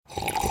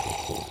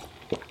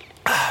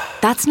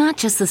That's not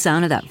just the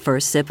sound of that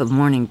first sip of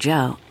Morning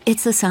Joe.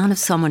 It's the sound of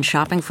someone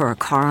shopping for a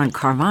car on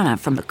Carvana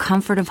from the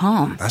comfort of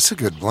home. That's a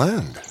good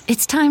blend.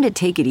 It's time to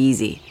take it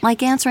easy,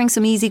 like answering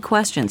some easy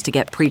questions to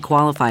get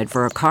pre-qualified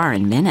for a car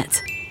in minutes.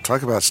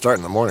 Talk about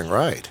starting the morning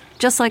right.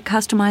 Just like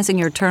customizing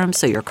your terms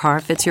so your car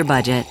fits your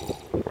budget.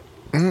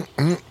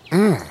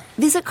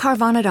 Visit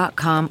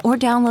Carvana.com or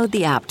download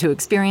the app to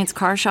experience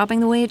car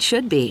shopping the way it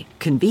should be.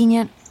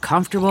 Convenient,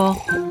 comfortable.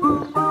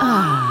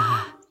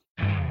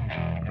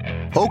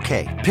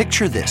 Okay,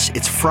 picture this.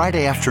 It's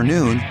Friday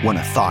afternoon when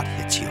a thought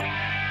hits you.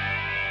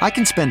 I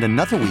can spend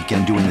another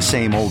weekend doing the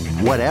same old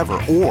whatever,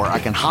 or I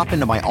can hop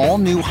into my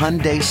all-new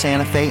Hyundai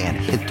Santa Fe and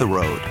hit the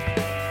road.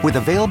 With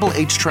available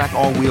H-Track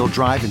all-wheel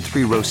drive and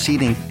 3-row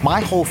seating, my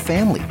whole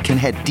family can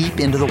head deep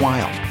into the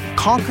wild.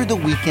 Conquer the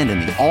weekend in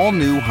the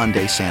all-new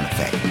Hyundai Santa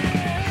Fe.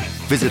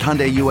 Visit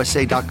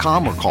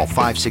HyundaiUSA.com or call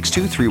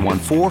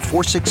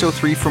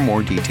 562-314-4603 for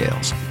more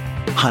details.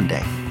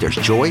 Hyundai, there's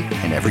joy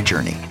in every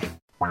journey.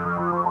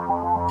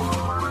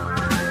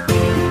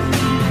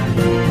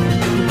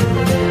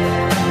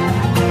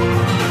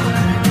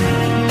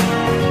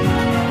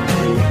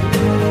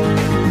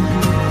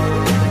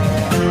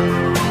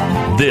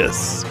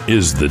 This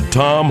is the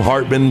Thom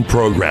Hartmann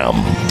Program.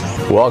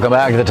 Welcome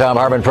back to the Thom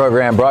Hartmann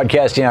Program,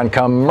 broadcasting on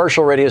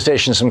commercial radio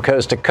stations from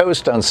coast to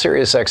coast on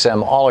Sirius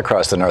XM all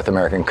across the North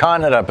American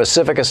continent, on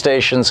Pacifica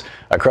stations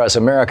across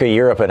America,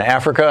 Europe, and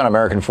Africa, on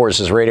American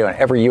Forces Radio, on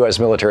every U.S.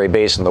 military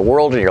base in the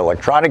world, on your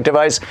electronic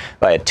device,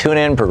 via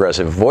TuneIn,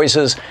 Progressive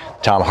Voices,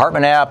 Thom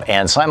Hartmann app,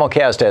 and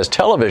simulcast as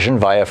television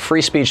via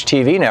Free Speech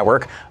TV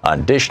Network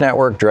on Dish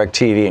Network,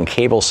 DirecTV, and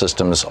cable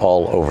systems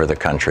all over the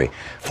country.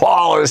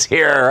 Fall is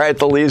here, right?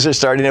 The leaves are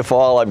starting to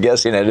fall. I'm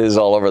guessing it is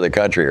all over the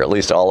country, or at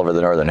least all over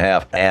the northern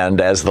half. And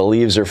as the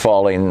leaves are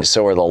falling,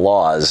 so are the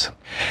laws.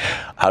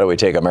 How do we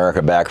take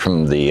America back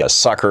from the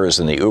suckers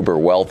and the uber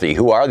wealthy?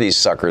 Who are these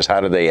suckers?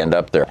 How do they end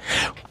up there?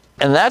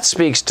 And that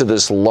speaks to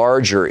this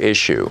larger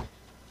issue,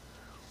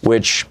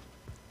 which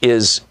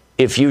is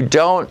if you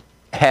don't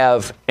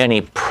have any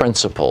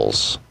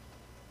principles,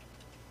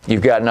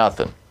 you've got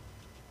nothing.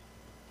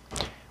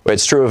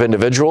 It's true of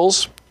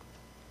individuals,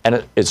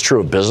 and it's true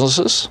of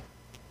businesses.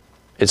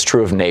 It's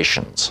true of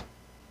nations.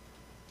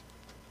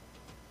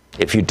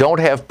 If you don't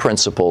have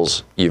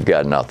principles, you've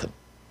got nothing.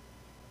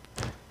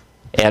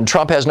 And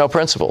Trump has no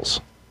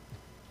principles.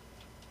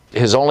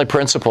 His only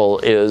principle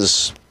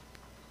is,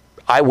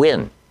 I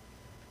win,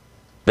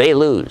 they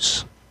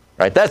lose.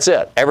 Right? That's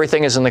it.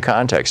 Everything is in the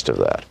context of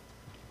that.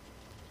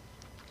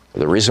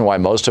 The reason why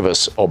most of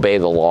us obey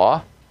the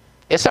law,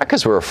 it's not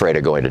because we're afraid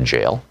of going to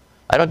jail.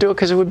 I don't do it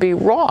because it would be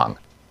wrong.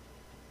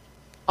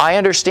 I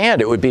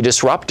understand it would be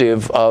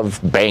disruptive of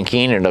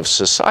banking and of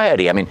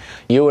society. I mean,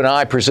 you and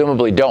I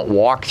presumably don't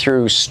walk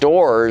through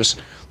stores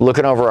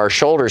looking over our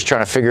shoulders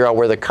trying to figure out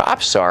where the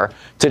cops are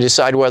to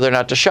decide whether or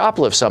not to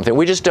shoplift something.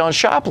 We just don't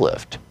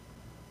shoplift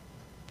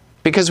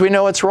because we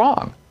know it's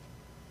wrong.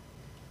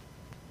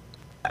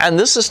 And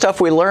this is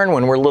stuff we learn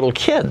when we're little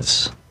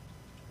kids.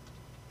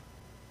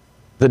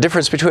 The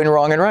difference between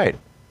wrong and right,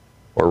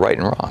 or right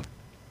and wrong.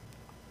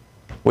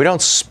 We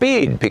don't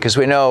speed because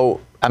we know,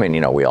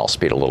 we all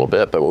speed a little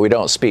bit, but we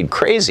don't speed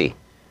crazy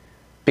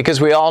because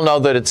we all know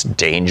that it's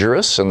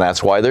dangerous, and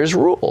that's why there's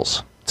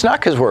rules. It's not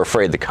because we're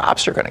afraid the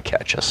cops are going to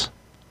catch us.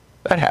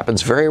 That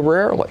happens very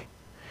rarely.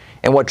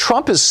 And what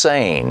Trump is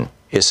saying,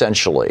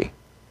 essentially,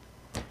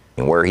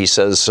 where he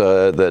says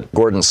that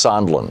Gordon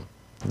Sondland,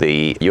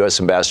 the U.S.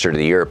 ambassador to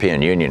the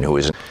European Union, who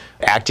is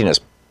acting as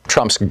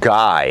Trump's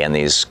guy in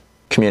these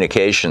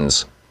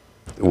communications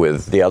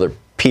with the other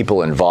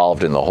people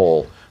involved in the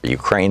whole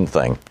Ukraine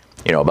thing,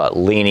 about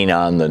leaning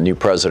on the new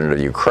president of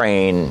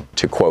Ukraine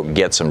to, quote,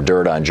 get some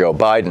dirt on Joe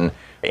Biden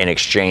in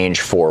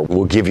exchange for,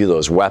 we'll give you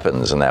those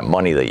weapons and that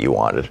money that you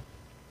wanted.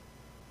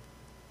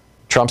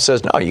 Trump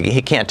says, no,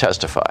 he can't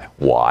testify.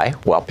 Why?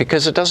 Well,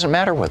 because it doesn't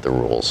matter what the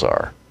rules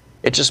are.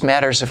 It just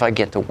matters if I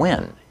get to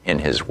win in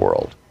his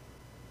world.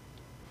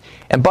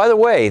 And by the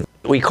way,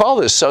 we call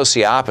this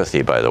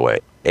sociopathy, by the way,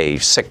 a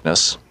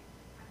sickness,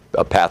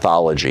 a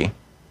pathology,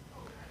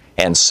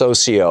 and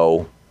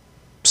society.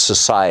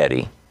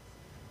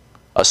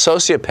 A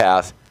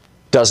sociopath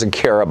doesn't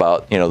care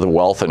about, the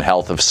wealth and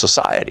health of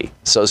society.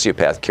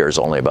 Sociopath cares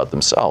only about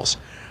themselves.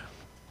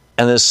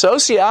 And the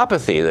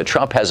sociopathy that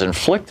Trump has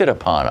inflicted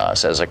upon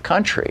us as a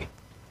country,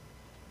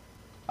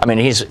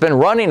 he's been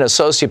running a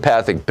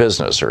sociopathic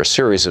business or a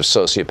series of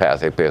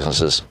sociopathic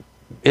businesses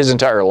his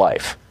entire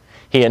life.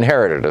 He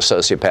inherited a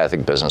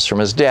sociopathic business from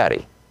his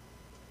daddy.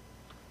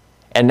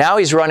 And now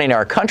he's running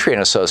our country in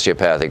a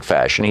sociopathic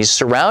fashion. He's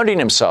surrounding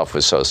himself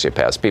with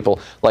sociopaths, people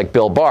like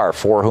Bill Barr,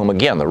 for whom,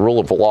 again, the rule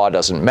of the law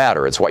doesn't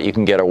matter. It's what you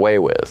can get away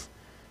with,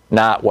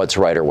 not what's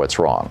right or what's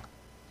wrong.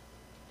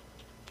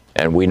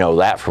 And we know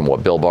that from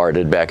what Bill Barr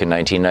did back in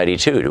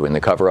 1992 doing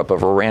the cover-up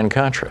of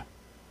Iran-Contra.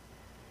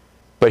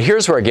 But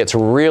here's where it gets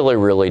really,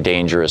 really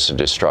dangerous and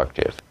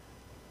destructive.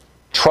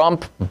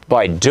 Trump,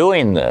 by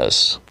doing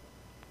this,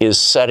 is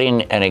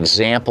setting an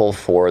example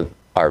for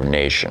our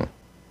nation.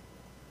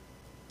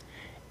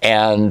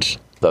 And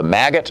the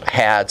maggot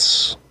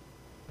hats,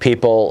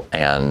 people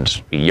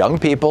and young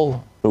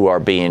people who are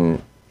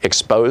being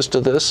exposed to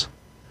this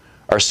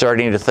are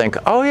starting to think,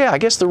 oh yeah, I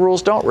guess the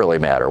rules don't really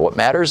matter. What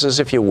matters is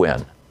if you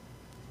win.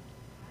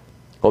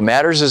 What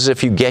matters is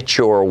if you get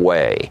your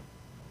way.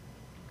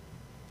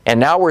 And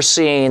now we're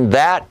seeing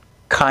that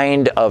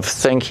kind of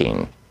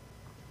thinking.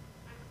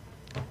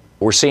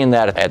 We're seeing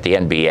that at the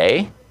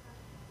NBA.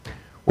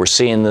 We're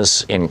seeing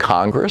this in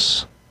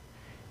Congress.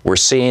 We're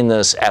seeing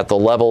this at the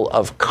level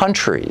of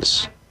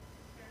countries.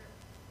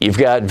 You've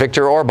got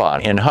Viktor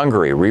Orban in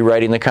Hungary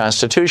rewriting the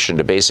Constitution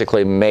to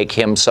basically make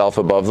himself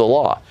above the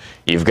law.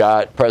 You've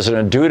got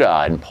President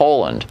Duda in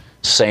Poland,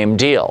 same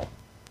deal.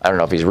 I don't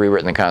know if he's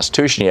rewritten the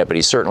Constitution yet, but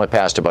he's certainly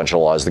passed a bunch of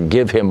laws that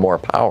give him more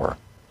power.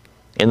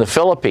 In the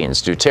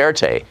Philippines,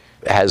 Duterte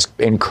has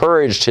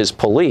encouraged his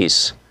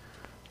police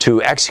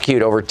to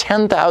execute over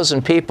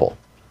 10,000 people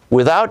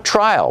without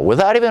trial,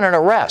 without even an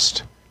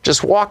arrest.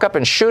 Just walk up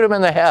and shoot them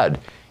in the head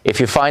if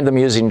you find them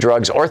using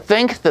drugs or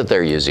think that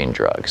they're using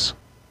drugs.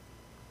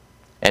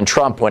 And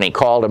Trump, when he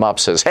called him up,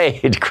 says, hey,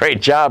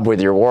 great job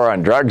with your war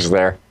on drugs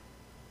there.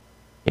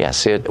 Yeah,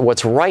 see,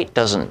 what's right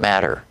doesn't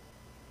matter.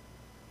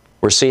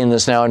 We're seeing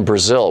this now in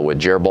Brazil with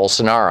Jair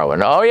Bolsonaro.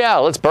 And, oh, yeah,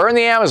 let's burn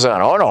the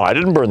Amazon. Oh, no, I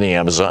didn't burn the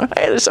Amazon.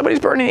 Hey, somebody's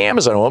burning the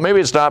Amazon. Well, maybe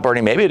it's not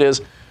burning. Maybe it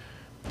is.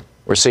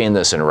 We're seeing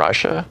this in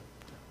Russia.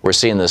 We're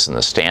seeing this in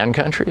the Stan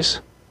countries.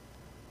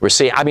 We're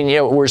seeing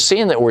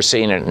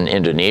it in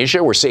Indonesia.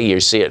 You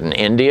see it in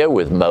India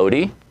with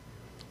Modi.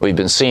 We've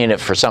been seeing it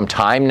for some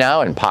time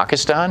now in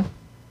Pakistan.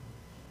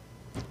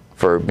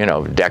 For,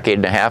 a decade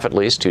and a half at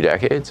least, 2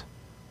 decades.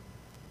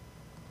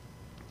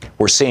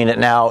 We're seeing it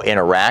now in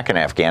Iraq and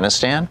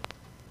Afghanistan.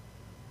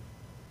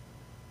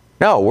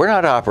 No, we're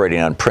not operating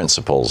on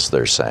principles,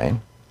 they're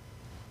saying.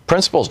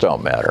 Principles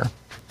don't matter.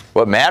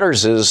 What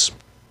matters is,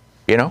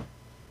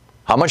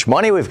 how much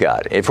money we've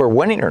got, if we're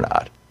winning or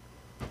not.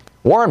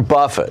 Warren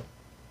Buffett,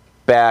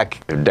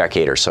 back a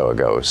decade or so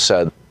ago,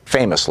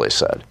 famously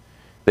said,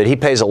 that he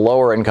pays a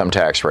lower income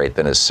tax rate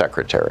than his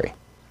secretary.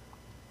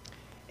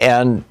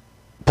 And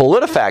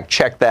PolitiFact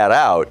checked that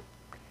out,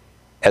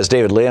 as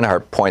David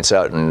Leonhardt points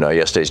out in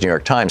yesterday's New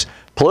York Times.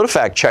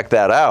 PolitiFact checked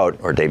that out,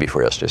 or day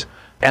before yesterday's,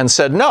 and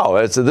said,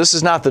 no, this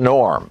is not the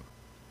norm.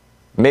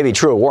 Maybe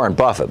true of Warren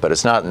Buffett, but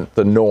it's not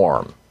the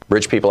norm.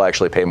 Rich people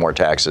actually pay more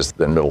taxes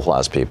than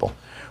middle-class people.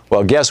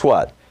 Well, guess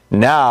what?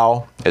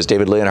 Now, as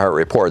David Leonhardt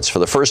reports, for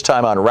the first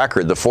time on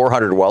record, the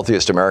 400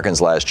 wealthiest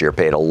Americans last year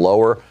paid a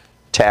lower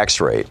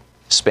tax rate,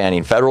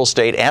 spanning federal,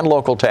 state, and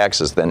local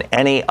taxes than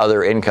any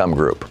other income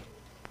group.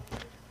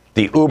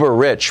 The uber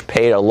rich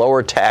paid a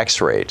lower tax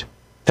rate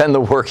than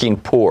the working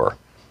poor.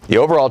 The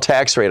overall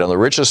tax rate on the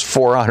richest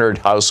 400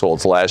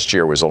 households last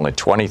year was only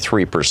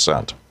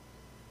 23%.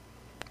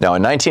 Now,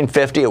 in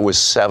 1950, it was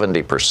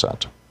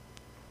 70%.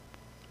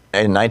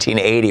 In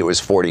 1980, it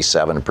was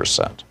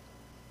 47%.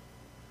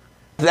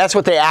 That's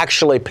what they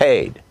actually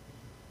paid.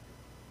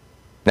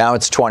 Now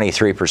it's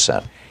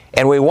 23%.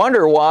 And we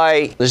wonder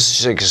why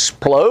this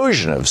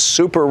explosion of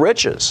super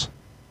riches.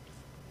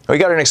 We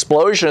got an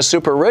explosion of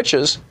super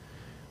riches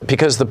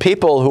because the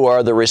people who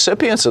are the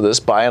recipients of this,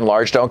 by and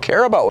large, don't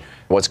care about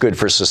what's good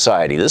for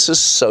society. This is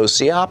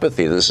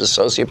sociopathy. This is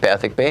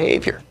sociopathic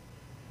behavior.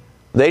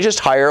 They just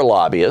hire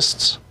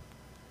lobbyists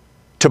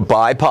to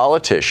buy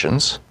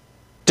politicians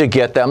to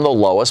get them the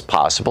lowest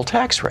possible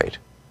tax rate.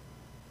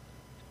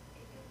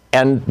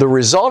 And the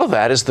result of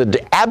that is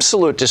the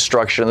absolute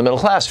destruction of the middle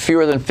class.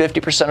 Fewer than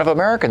 50% of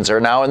Americans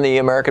are now in the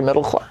American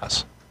middle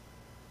class.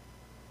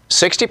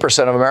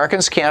 60% of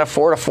Americans can't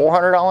afford a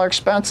 $400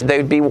 expense.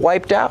 They'd be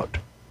wiped out.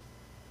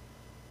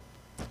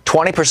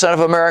 20%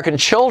 of American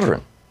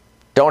children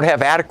don't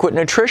have adequate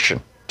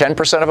nutrition.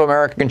 10% of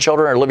American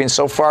children are living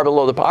so far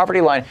below the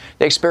poverty line,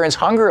 they experience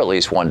hunger at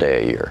least one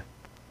day a year.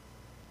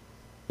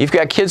 You've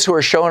got kids who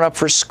are showing up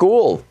for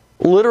school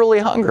literally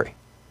hungry.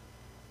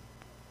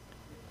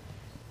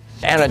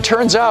 And it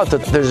turns out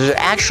that there's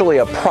actually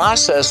a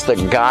process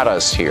that got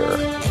us here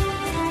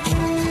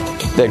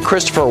that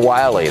Christopher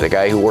Wiley, the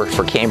guy who worked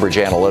for Cambridge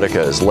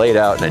Analytica, has laid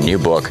out in a new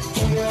book.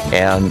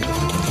 And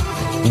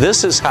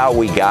this is how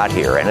we got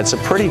here. And it's a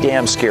pretty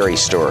damn scary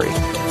story.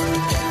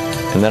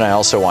 And then I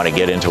also want to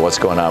get into what's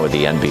going on with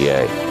the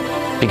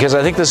NBA. Because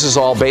I think this is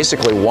all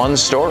basically one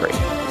story.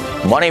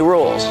 Money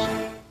rules.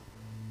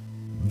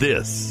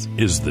 This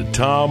is the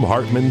Thom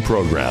Hartmann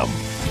Program.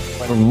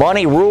 When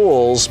money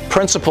rules,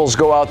 principles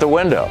go out the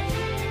window.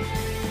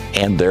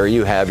 And there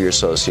you have your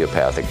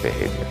sociopathic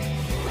behavior.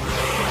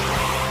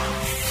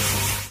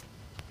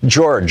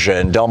 George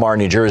in Del Mar,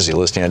 New Jersey,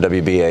 listening on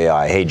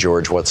WBAI. Hey,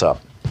 George, what's up?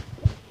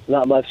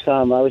 Not much,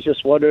 Tom. I was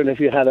just wondering if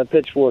you had a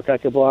pitchfork I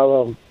could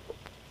borrow.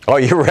 Oh,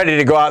 you ready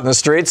to go out in the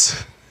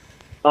streets?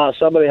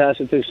 Somebody has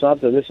to do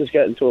something. This is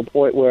getting to a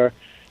point where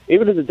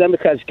even if the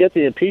Democrats get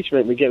the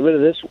impeachment, we get rid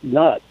of this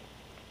nut.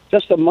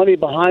 Just the money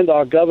behind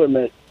our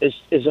government is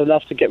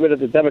enough to get rid of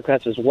the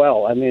Democrats as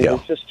well. I mean,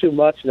 It's just too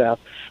much now.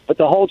 But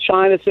the whole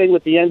China thing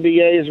with the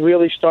NBA is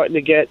really starting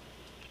to get.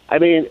 I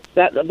mean,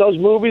 those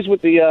movies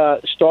with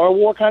the Star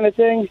War kind of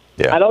thing.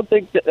 Yeah. I don't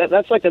think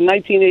that's like a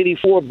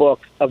 1984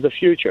 book of the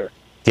future.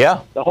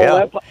 Yeah. The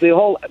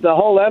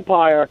whole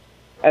empire,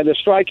 and the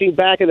striking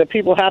back, and the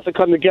people have to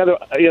come together.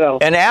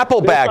 And Apple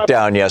backed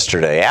down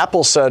yesterday.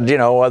 Apple said,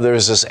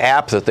 there's this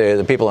app that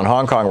the people in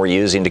Hong Kong were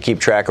using to keep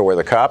track of where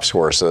the cops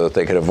were, so that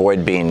they could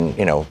avoid being,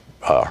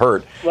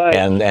 hurt. Right.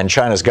 And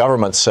China's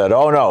government said,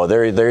 oh no,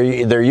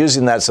 they're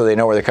using that so they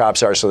know where the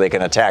cops are, so they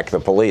can attack the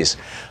police.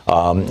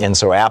 And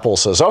so Apple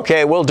says,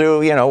 okay, we'll do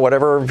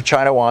whatever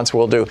China wants,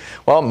 we'll do.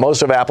 Well,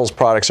 most of Apple's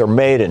products are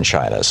made in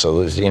China,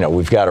 so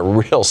we've got a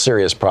real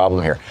serious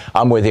problem here.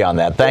 I'm with you on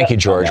that. Thank you,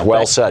 George.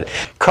 Well said.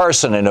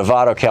 Carson in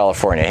Novato,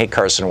 California. Hey,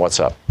 Carson, what's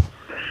up?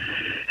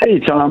 Hey,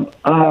 Tom.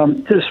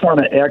 Just want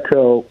to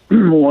echo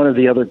one of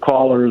the other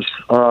callers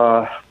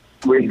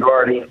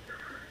regarding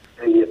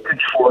the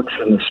pitchforks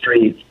in the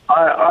street.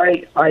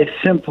 I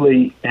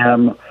simply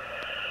am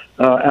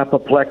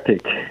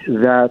apoplectic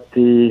that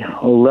the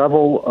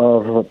level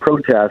of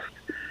protest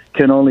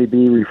can only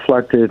be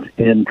reflected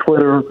in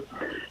Twitter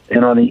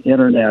and on the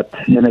internet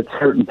and at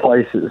certain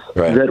places.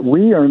 Right. That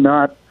we are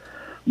not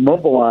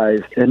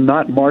mobilized and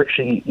not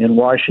marching in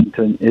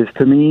Washington is,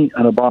 to me,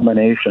 an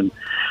abomination.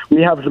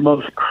 We have the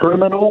most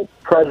criminal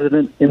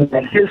president in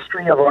the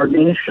history of our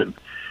nation.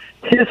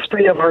 This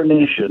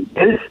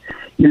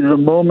is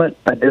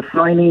a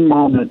defining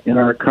moment in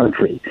our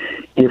country.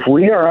 If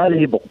we are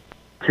unable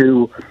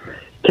to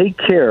take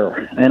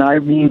care, and I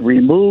mean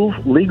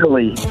remove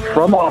legally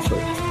from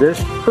office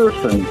this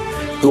person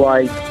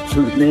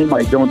whose name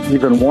I don't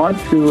even want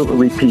to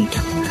repeat,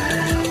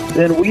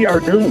 then we are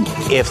doomed.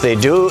 If they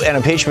do an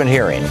impeachment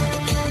hearing,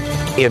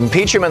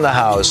 impeach him in the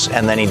House,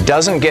 and then he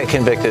doesn't get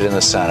convicted in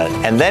the Senate,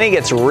 and then he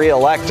gets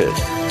reelected,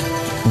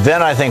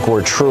 then I think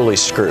we're truly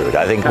screwed.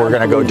 I think we're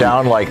going to go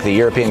down like the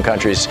European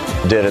countries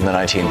did in the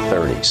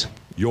 1930s.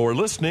 You're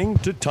listening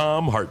to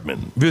Thom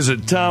Hartmann.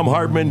 Visit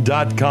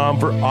ThomHartmann.com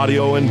for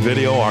audio and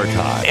video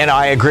archive. And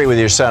I agree with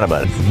your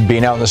sentiment.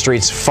 Being out in the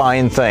streets,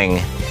 fine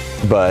thing.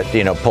 But,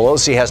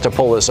 Pelosi has to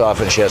pull this off,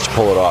 and she has to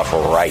pull it off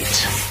right.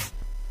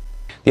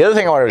 The other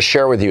thing I wanted to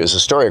share with you is the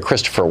story of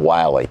Christopher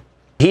Wiley.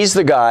 He's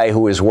the guy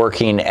who was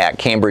working at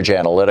Cambridge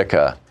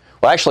Analytica.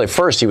 Well, actually,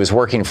 first he was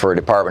working for a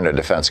Department of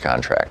Defense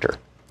contractor.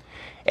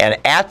 And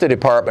at the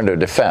Department of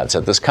Defense,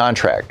 at this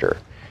contractor,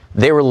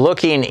 they were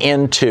looking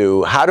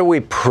into how do we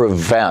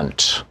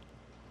prevent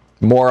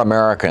more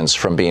Americans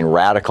from being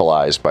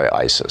radicalized by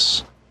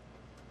ISIS.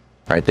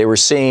 Right? They were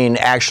seeing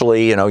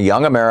actually,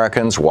 young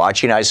Americans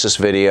watching ISIS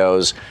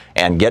videos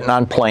and getting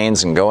on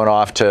planes and going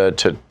off to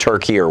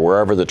Turkey or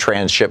wherever the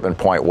transshipment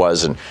point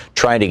was and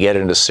trying to get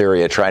into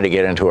Syria, trying to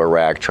get into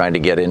Iraq, trying to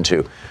get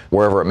into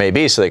wherever it may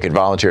be so they could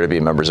volunteer to be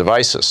members of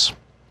ISIS.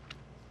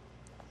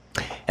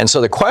 And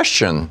so the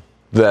question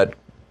that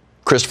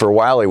Christopher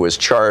Wiley was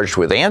charged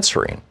with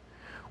answering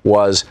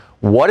was,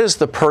 what is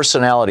the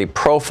personality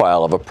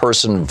profile of a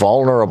person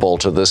vulnerable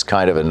to this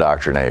kind of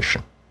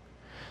indoctrination?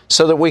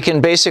 So that we can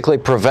basically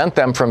prevent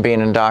them from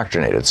being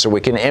indoctrinated, so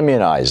we can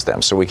immunize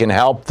them, so we can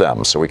help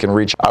them, so we can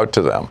reach out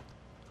to them.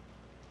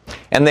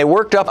 And they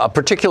worked up a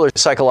particular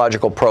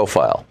psychological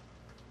profile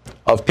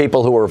of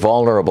people who were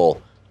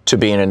vulnerable to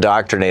being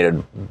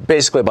indoctrinated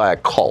basically by a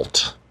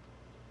cult.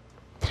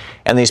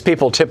 And these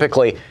people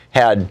typically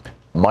had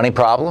money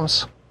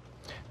problems.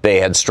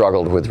 They had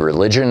struggled with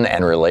religion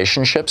and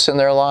relationships in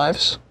their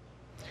lives.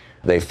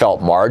 They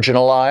felt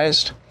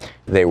marginalized.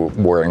 They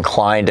were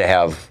inclined to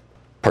have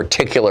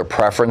particular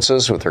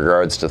preferences with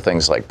regards to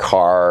things like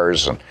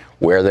cars and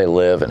where they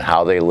live and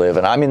how they live.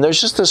 And I mean, there's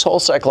just this whole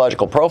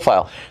psychological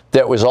profile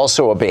that was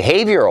also a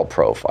behavioral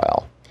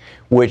profile,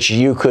 which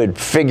you could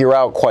figure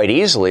out quite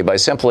easily by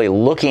simply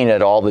looking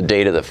at all the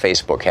data that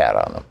Facebook had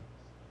on them.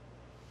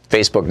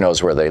 Facebook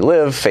knows where they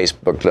live.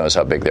 Facebook knows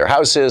how big their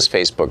house is.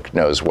 Facebook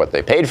knows what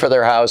they paid for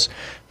their house.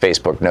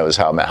 Facebook knows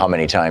how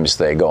many times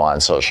they go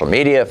on social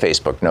media.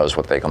 Facebook knows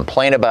what they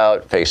complain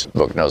about.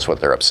 Facebook knows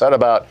what they're upset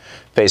about.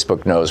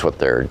 Facebook knows what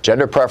their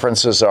gender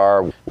preferences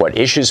are, what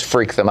issues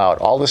freak them out,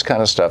 all this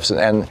kind of stuff.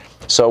 And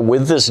so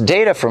with this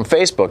data from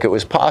Facebook, it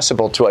was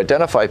possible to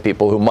identify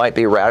people who might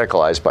be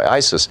radicalized by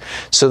ISIS.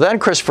 So then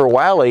Christopher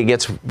Wiley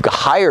gets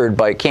hired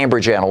by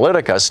Cambridge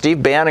Analytica.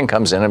 Steve Bannon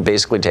comes in and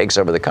basically takes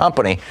over the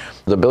company.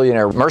 The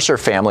billionaire Mercer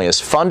family is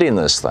funding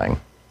this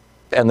thing.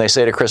 And they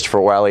say to Christopher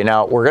Wiley,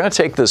 now, we're going to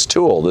take this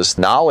tool, this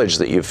knowledge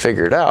that you've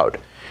figured out,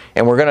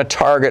 and we're going to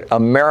target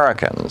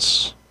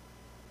Americans.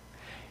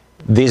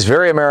 These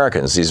very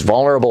Americans, these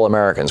vulnerable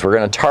Americans, we're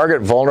going to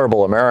target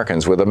vulnerable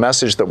Americans with a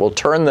message that will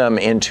turn them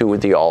into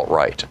the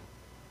alt-right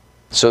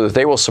so that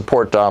they will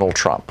support Donald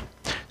Trump,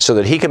 so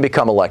that he can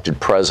become elected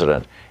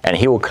president, and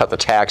he will cut the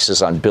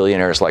taxes on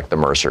billionaires like the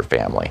Mercer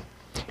family.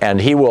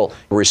 And he will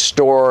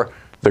restore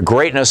the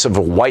greatness of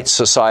a white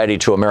society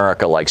to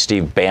America like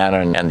Steve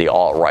Bannon and the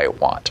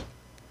alt-right want.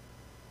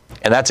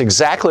 And that's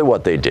exactly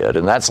what they did,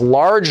 and that's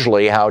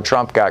largely how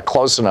Trump got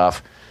close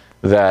enough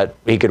that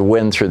he could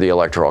win through the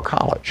Electoral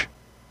College.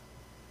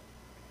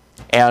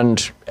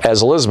 And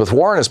as Elizabeth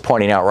Warren is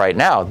pointing out right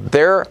now,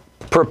 they're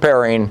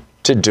preparing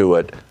to do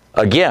it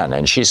again,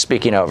 and she's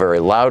speaking out very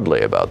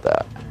loudly about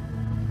that.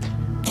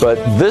 But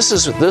this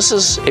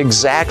is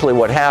exactly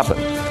what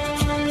happened.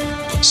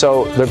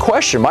 So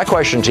my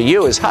question to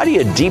you is, how do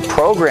you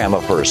deprogram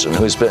a person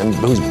who's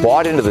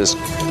bought into this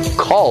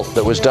cult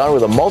that was done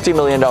with a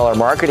multi-million-dollar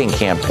marketing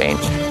campaign,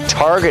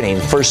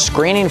 first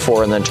screening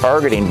for and then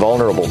targeting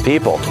vulnerable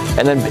people,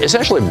 and then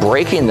essentially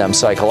breaking them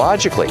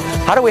psychologically?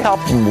 How do we help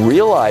them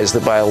realize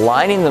that by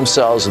aligning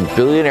themselves with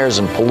billionaires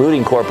and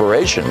polluting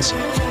corporations,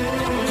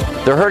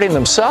 they're hurting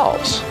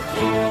themselves?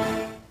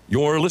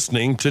 You're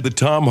listening to the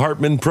Thom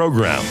Hartmann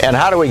Program. And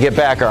how do we get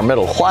back our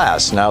middle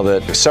class now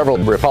that several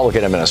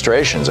Republican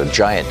administrations of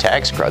giant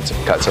tax cuts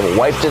have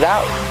wiped it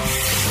out?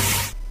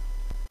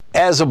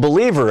 As a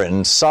believer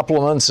in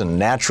supplements and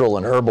natural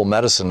and herbal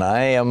medicine,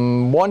 I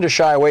am one to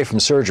shy away from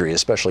surgery,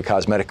 especially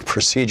cosmetic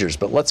procedures.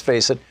 But let's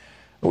face it,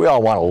 we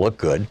all want to look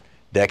good.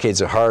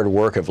 Decades of hard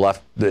work have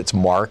left its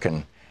mark,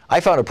 and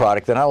I found a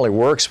product that not only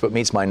works but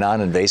meets my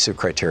non-invasive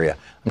criteria.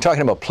 I'm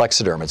talking about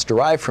Plexiderm. It's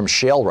derived from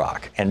shale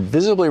rock and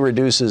visibly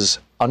reduces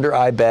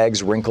under-eye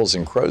bags, wrinkles,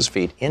 and crow's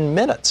feet in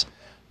minutes.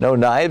 No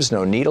knives,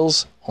 no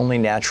needles, only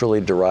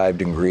naturally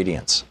derived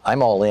ingredients.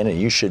 I'm all in, and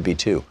you should be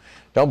too.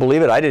 Don't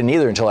believe it? I didn't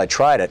either until I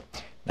tried it.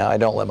 Now I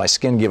don't let my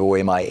skin give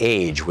away my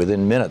age.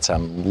 Within minutes,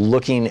 I'm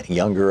looking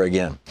younger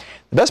again.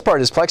 The best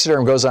part is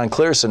Plexiderm goes on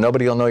clear, so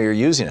nobody will know you're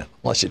using it,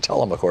 unless you tell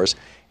them, of course,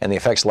 and the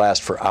effects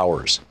last for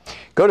hours.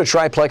 Go to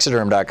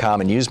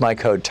tryplexiderm.com and use my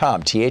code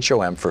TOM,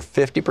 T-H-O-M, for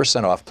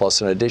 50% off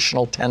plus an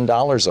additional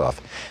 $10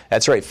 off.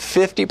 That's right,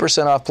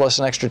 50% off plus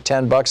an extra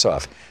 $10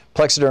 off.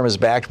 Plexiderm is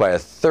backed by a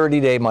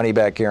 30-day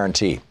money-back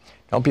guarantee.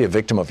 Don't be a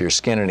victim of your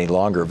skin any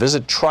longer.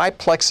 Visit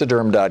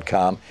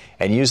tryplexiderm.com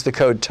and use the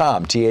code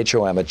TOM,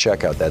 T-H-O-M, at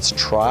checkout. That's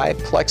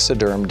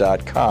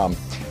tryplexiderm.com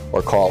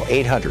or call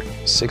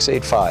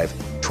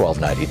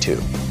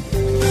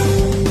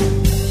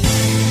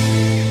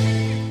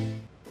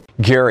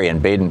 800-685-1292. Gary in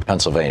Baden,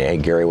 Pennsylvania. Hey,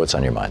 Gary, what's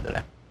on your mind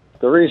today?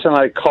 The reason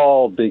I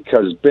called,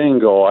 because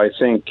bingo, I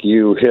think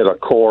you hit a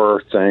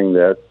core thing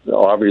that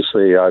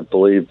obviously I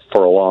believed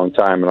for a long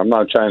time, and I'm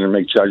not trying to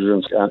make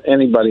judgments on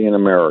anybody in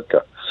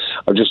America.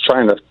 I'm just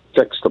trying to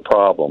fix the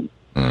problem,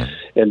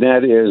 and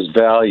that is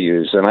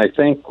values. And I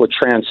think what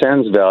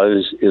transcends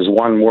values is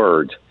one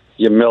word: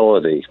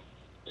 humility.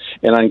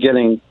 And I'm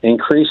getting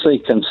increasingly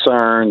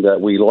concerned that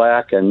we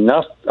lack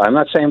enough. I'm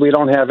not saying we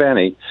don't have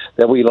any,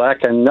 that we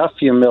lack enough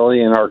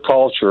humility in our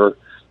culture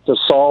to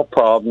solve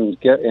problems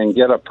and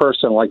get a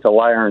person like the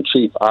liar in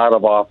chief out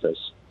of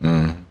office.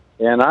 And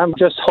I'm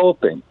just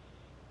hoping,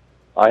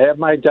 I have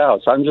my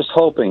doubts, I'm just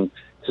hoping,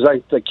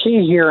 because the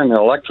key here in the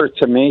electorate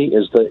to me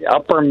is the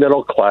upper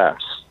middle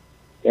class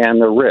and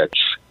the rich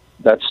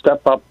that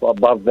step up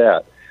above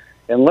that.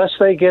 Unless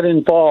they get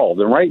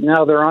involved, and right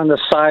now they're on the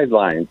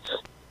sidelines,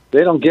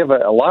 they don't give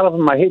a lot of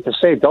them, I hate to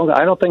say it,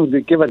 I don't think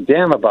they give a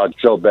damn about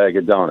Joe Bag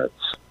of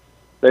Donuts.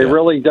 They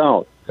really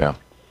don't. Yeah.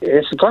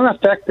 It's going to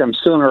affect them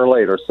sooner or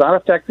later. It's not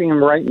affecting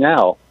them right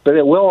now, but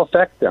it will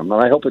affect them,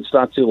 and I hope it's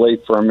not too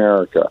late for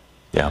America.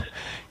 Yeah.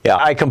 Yeah,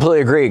 I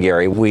completely agree,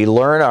 Gary. We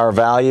learn our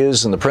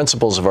values and the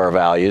principles of our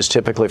values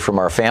typically from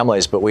our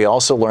families, but we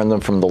also learn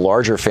them from the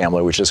larger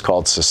family, which is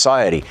called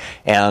society.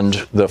 And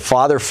the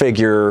father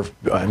figure,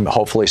 and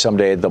hopefully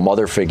someday the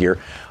mother figure,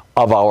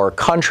 of our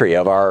country,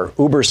 of our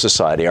uber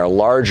society, our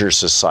larger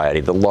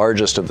society, the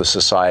largest of the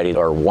society,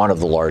 or one of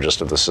the largest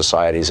of the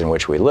societies in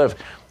which we live,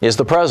 is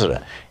the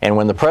president. And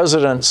when the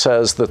president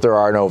says that there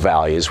are no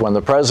values, when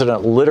the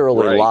president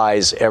literally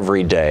lies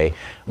every day,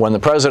 when the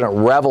president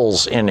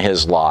revels in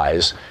his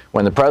lies,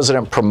 when the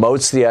president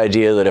promotes the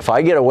idea that if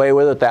I get away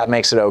with it, that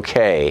makes it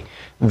okay,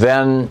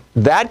 then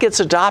that gets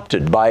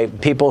adopted by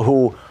people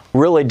who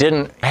really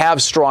didn't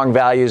have strong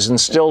values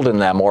instilled in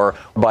them, or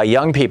by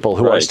young people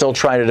who are still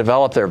trying to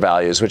develop their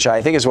values, which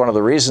I think is one of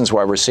the reasons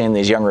why we're seeing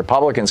these young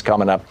Republicans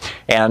coming up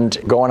and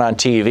going on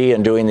TV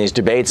and doing these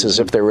debates as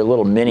if they were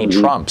little mini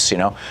Trumps, you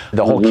know,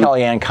 the whole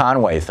Kellyanne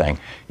Conway thing.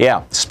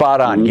 Yeah, spot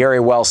on. Gary,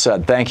 well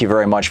said. Thank you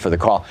very much for the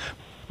call.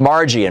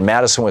 Margie in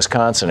Madison,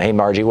 Wisconsin. Hey,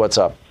 Margie, what's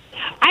up?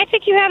 I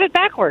think you have it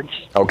backwards.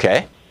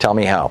 Okay, tell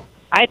me how.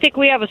 I think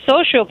we have a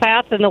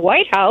sociopath in the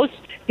White House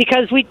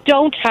because we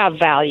don't have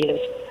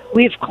values.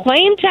 We've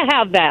claimed to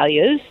have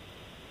values.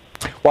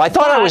 Well, I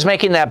thought I was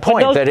making that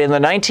point, that in the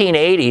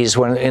 1980s,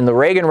 when in the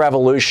Reagan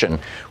Revolution,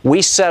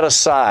 we set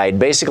aside,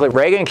 basically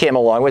Reagan came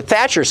along with,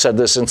 Thatcher said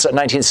this in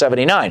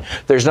 1979,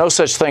 there's no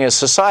such thing as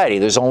society,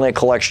 there's only a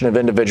collection of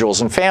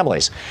individuals and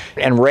families.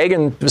 And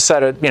Reagan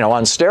said it,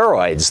 on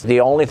steroids. The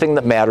only thing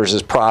that matters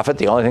is profit,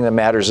 the only thing that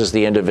matters is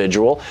the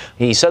individual.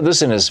 He said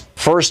this in his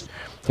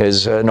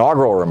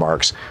inaugural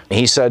remarks.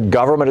 He said,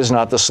 government is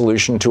not the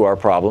solution to our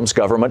problems.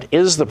 Government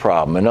is the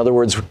problem. In other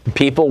words,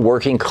 people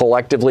working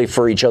collectively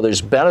for each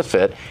other's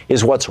benefit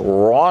is what's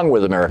wrong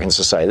with American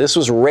society. This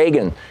was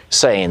Reagan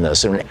saying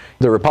this. And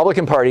the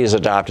Republican Party has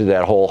adopted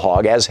that whole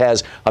hog, as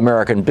has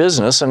American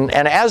business, and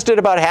as did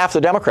about half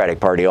the Democratic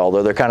Party,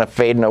 although they're kind of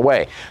fading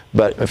away.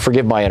 But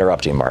forgive my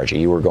interrupting, Margie.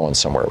 You were going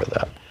somewhere with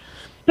that.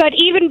 But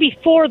even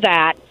before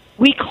that,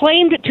 we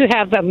claimed to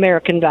have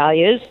American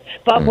values,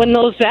 but when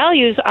those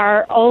values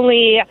are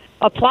only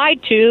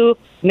applied to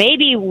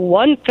maybe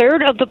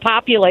 1/3 of the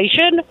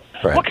population,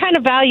 what kind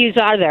of values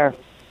are there?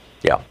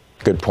 Yeah.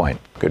 Good point.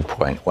 Good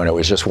point. When it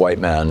was just white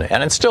men,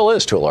 and it still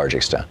is to a large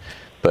extent.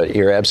 But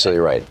you're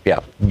absolutely right. Yeah,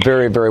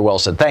 very, very well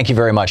said. Thank you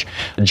very much.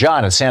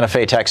 John in Santa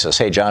Fe, Texas.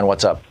 Hey, John,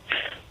 what's up?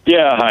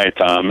 Yeah, hi,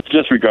 Tom.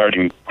 Just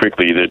regarding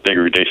quickly the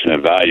degradation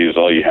of values,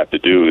 all you have to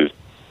do is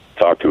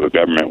talk to a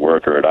government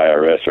worker at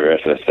IRS or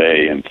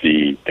SSA and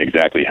see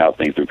exactly how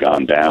things have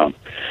gone down.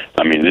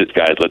 I mean, this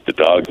guy's let the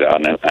dogs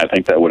out, and I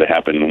think that would have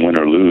happened win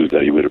or lose,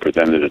 that he would have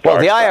presented a Well,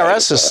 the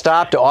IRS has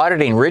stopped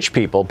auditing rich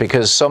people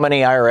because so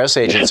many IRS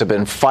agents have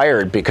been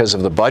fired because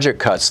of the budget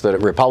cuts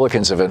that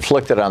Republicans have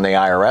inflicted on the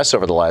IRS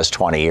over the last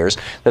 20 years,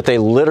 that they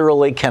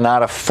literally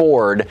cannot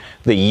afford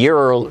the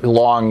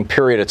year-long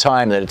period of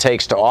time that it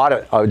takes to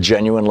audit a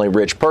genuinely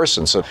rich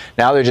person. So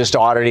now they're just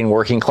auditing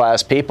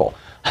working-class people.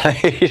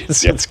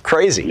 It's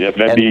crazy. Yep,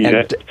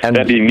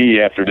 that'd be me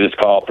after this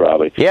call,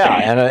 probably. Yeah,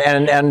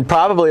 and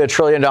probably $1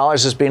 trillion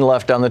is being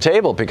left on the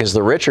table because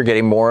the rich are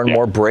getting more and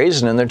more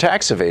brazen in their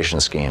tax evasion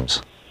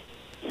schemes.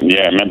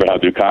 Yeah, I remember how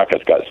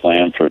Dukakis got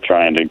slammed for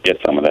trying to get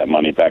some of that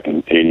money back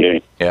in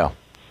 '88. Yeah.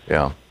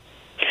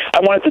 I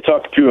wanted to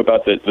talk to you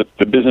about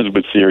the business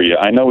with Syria.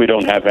 I know we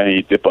don't have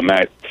any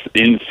diplomats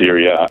in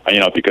Syria,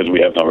 because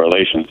we have no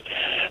relations,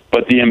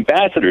 but the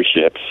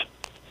ambassadorships.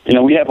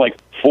 We have like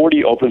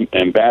 40 open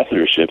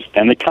ambassadorships,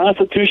 and the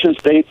Constitution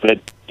states that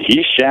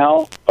he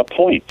shall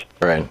appoint.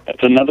 Right.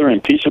 That's another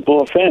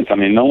impeachable offense. I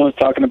mean, no one's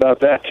talking about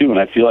that, too, and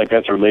I feel like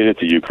that's related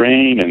to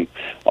Ukraine and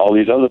all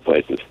these other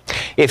places.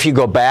 If you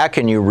go back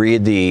and you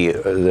read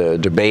the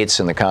debates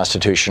in the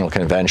Constitutional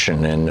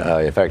Convention, and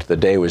in fact, the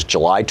day was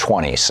July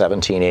 20,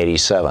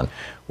 1787,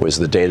 was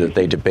the day that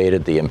they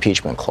debated the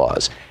impeachment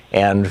clause.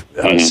 And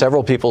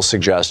several people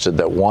suggested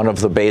that one of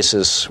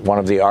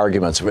the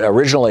arguments,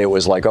 originally it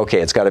was like,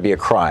 okay, it's got to be a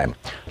crime,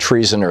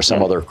 treason or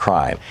some other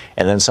crime.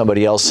 And then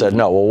somebody else said,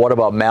 no, well, what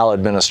about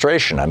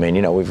maladministration? I mean,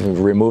 we've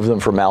removed them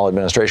from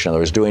maladministration. In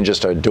other words,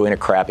 doing a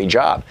crappy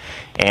job.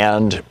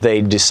 And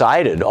they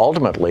decided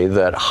ultimately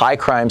that high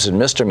crimes and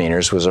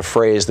misdemeanors was a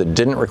phrase that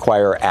didn't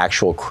require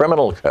actual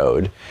criminal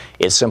code.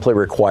 It simply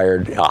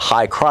required a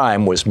high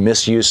crime was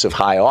misuse of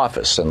high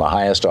office, and the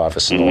highest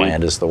office in the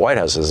land is the White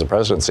House, is the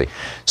presidency.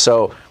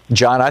 So,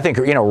 John, I think,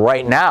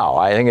 right now,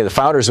 I think the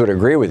founders would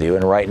agree with you,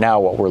 and right now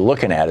what we're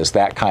looking at is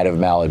that kind of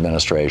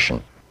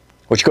maladministration,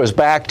 which goes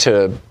back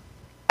to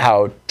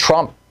how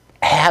Trump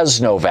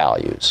has no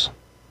values.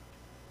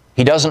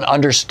 He doesn't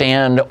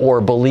understand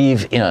or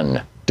believe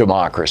in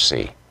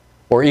democracy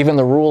or even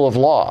the rule of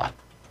law.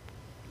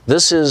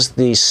 This is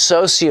the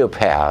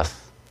sociopath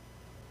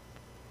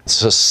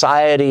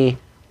society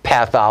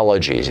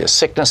pathology, a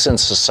sickness in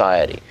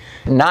society,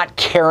 not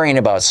caring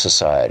about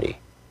society.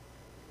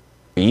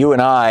 You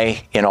and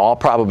I, in all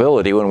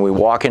probability, when we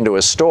walk into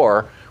a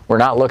store, we're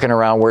not looking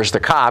around, where's the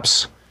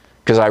cops,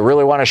 because I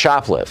really want to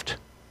shoplift.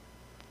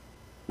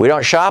 We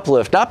don't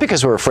shoplift, not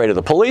because we're afraid of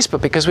the police,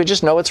 but because we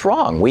just know it's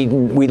wrong. We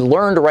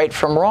learned right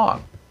from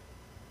wrong.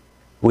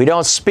 We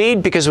don't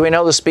speed because we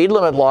know the speed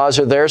limit laws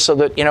are there so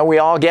that, we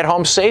all get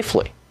home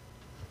safely.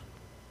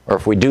 Or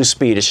if we do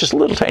speed, it's just a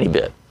little tiny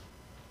bit.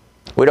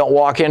 We don't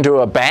walk into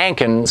a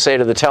bank and say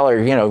to the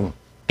teller,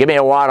 give me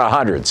a wad of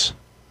hundreds.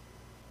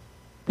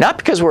 Not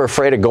because we're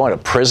afraid of going to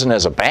prison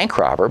as a bank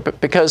robber,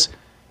 but because,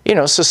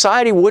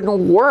 society wouldn't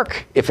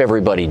work if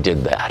everybody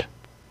did that.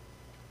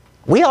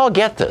 We all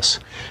get this.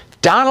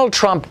 Donald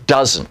Trump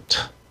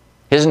doesn't.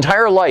 His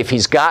entire life,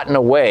 he's gotten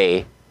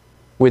away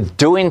with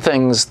doing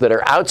things that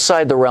are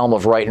outside the realm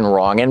of right and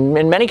wrong, and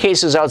in many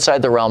cases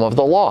outside the realm of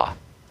the law.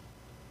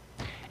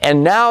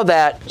 And now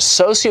that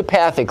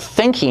sociopathic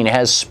thinking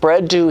has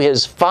spread to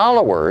his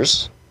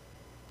followers,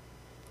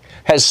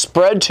 has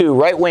spread to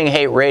right-wing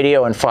hate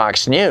radio and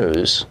Fox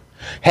News,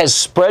 has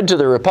spread to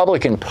the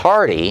Republican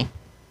Party,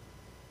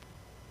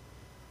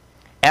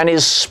 and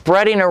is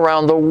spreading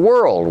around the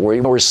world.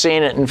 We're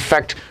seeing it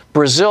infect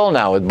Brazil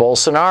now with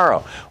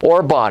Bolsonaro,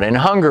 Orban in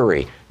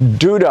Hungary,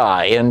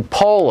 Duda in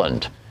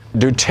Poland,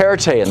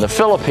 Duterte in the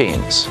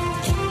Philippines.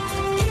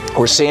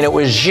 We're seeing it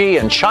with Xi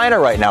in China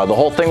right now, the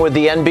whole thing with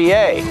the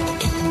NBA.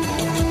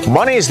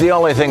 Money's the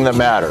only thing that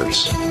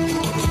matters,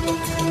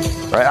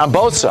 right, on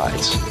both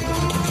sides.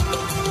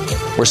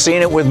 We're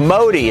seeing it with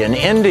Modi in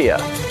India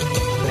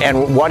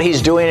and what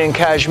he's doing in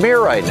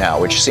Kashmir right now,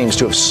 which seems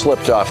to have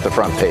slipped off the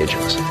front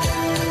pages.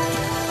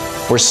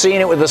 We're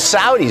seeing it with the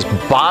Saudis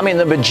bombing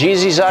the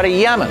bejesus out of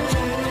Yemen.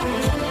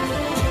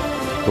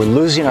 We're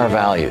losing our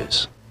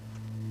values.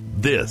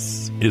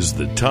 This is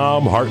the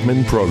Thom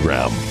Hartmann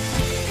Program.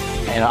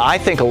 And I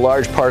think a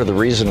large part of the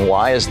reason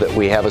why is that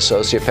we have a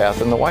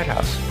sociopath in the White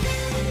House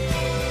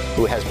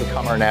who has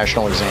become our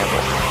national example.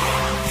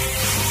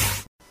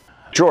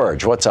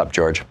 George, what's up,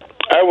 George?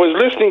 I was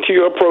listening to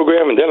your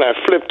program, and then I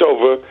flipped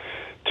over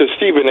to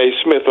Stephen A.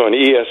 Smith on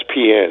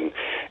ESPN.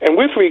 And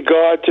with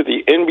regard to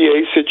the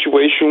NBA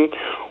situation,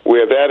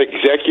 where that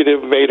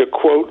executive made a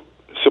quote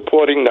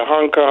supporting the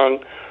Hong Kong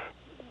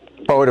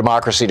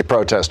pro-democracy to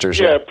protesters.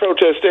 Yeah,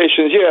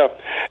 protestations, yeah.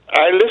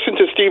 I listened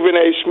to Stephen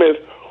A. Smith,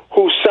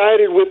 who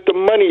sided with the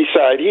money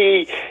side.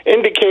 He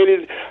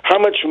indicated how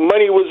much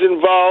money was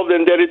involved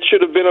and that it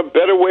should have been a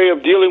better way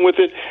of dealing with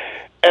it.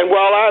 And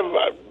while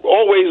I've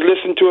always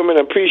listened to him and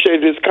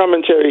appreciated his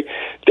commentary,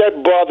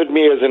 that bothered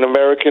me as an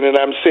American, and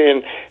I'm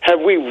saying,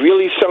 have we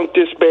really sunk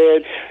this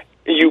bad?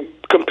 You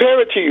compare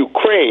it to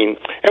Ukraine,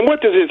 and what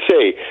does it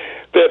say?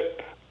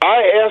 That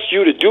I asked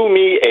you to do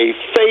me a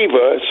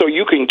favor so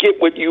you can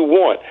get what you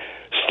want.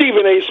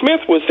 Stephen A.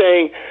 Smith was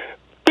saying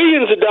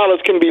billions of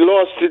dollars can be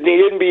lost in the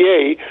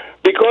NBA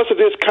because of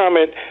this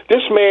comment.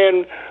 This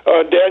man,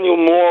 Daniel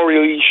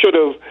Morey, should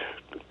have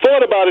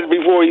thought about it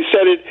before he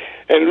said it,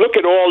 and look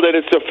at all that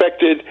it's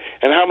affected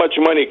and how much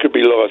money could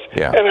be lost.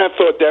 Yeah. And I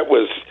thought that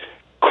was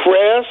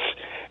crass,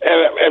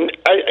 and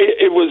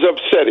it was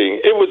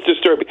upsetting. It was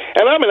disturbing.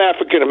 And I'm an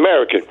African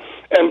American,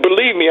 and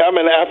believe me, I'm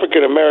an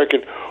African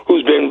American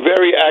who's been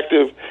very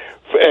active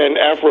and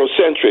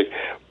Afrocentric.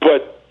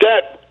 But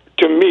that,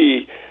 to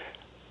me,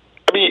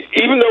 I mean,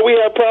 even though we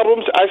have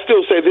problems, I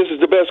still say this is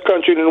the best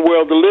country in the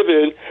world to live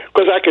in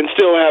because I can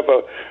still have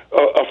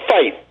a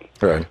fight.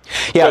 Right.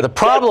 Yeah, but the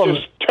problem... that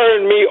just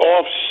turned me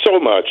off so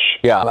much.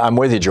 Yeah, I'm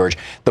with you, George.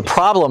 The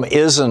problem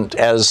isn't,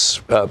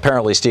 as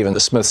apparently Stephen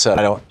Smith said,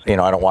 I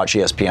don't watch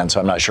ESPN, so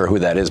I'm not sure who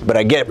that is, but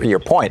I get your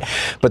point.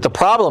 But the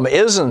problem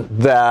isn't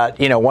that,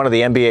 one of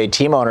the NBA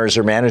team owners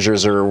or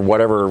managers or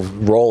whatever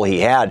role he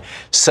had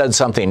said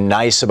something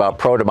nice about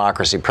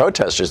pro-democracy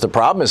protesters. The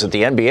problem is that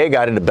the NBA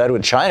got into bed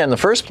with China in the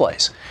first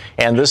place.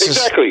 And this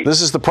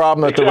is the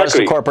problem that the rest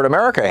of corporate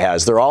America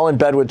has. They're all in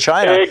bed with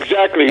China.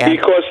 Exactly,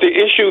 because the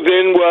issue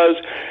then was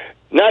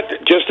not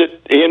just that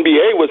the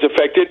NBA was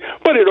affected,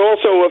 but it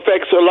also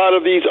affects a lot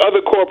of these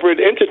other corporate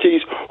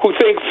entities who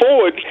think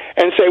forward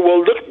and say,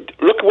 well,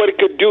 look what it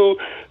could do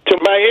to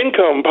my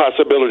income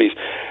possibilities.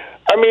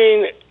 I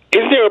mean,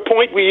 is there a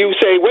point where you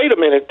say, wait a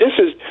minute, this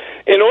is,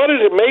 in order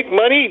to make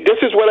money, this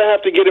is what I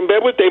have to get in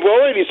bed with? They've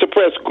already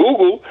suppressed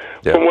Google,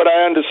 from what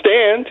I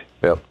understand.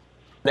 Yep.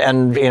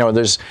 And,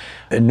 there's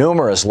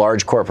numerous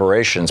large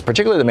corporations,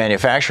 particularly the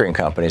manufacturing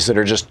companies, that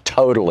are just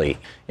totally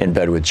in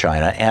bed with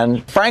China.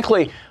 And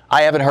frankly,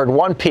 I haven't heard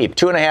one peep,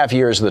 2.5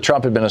 years of the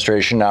Trump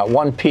administration, not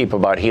one peep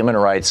about human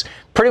rights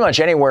pretty much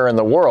anywhere in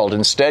the world.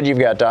 Instead, you've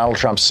got Donald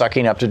Trump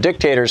sucking up to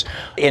dictators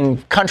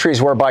in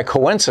countries where, by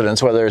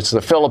coincidence, whether it's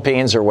the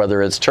Philippines or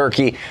whether it's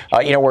Turkey,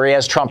 where he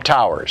has Trump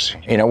towers,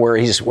 where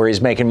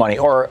he's making money,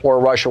 or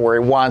Russia,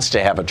 where he wants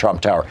to have a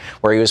Trump tower,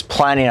 where he was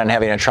planning on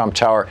having a Trump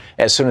tower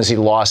as soon as he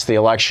lost the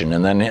election,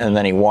 and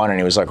then he won, and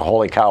he was like,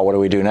 holy cow, what do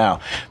we do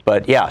now?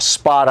 But yeah,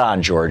 spot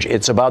on, George.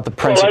 It's about the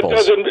principles.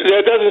 Well,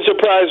 that doesn't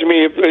surprise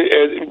me.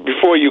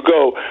 Before you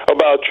go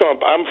about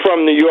Trump, I'm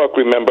from New York.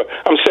 Remember,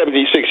 I'm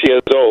 76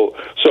 years old.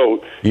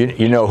 So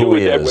you know who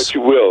he is. What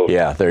you will.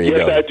 Yeah, there you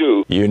go. Yes, I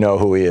do. You know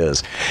who he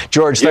is.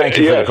 George, thank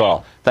you for the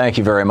call. Thank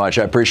you very much.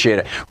 I appreciate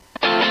it.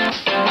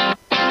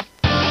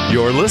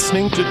 You're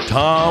listening to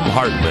Thom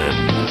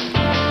Hartmann.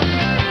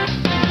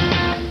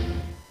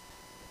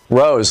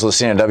 Rose,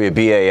 listening to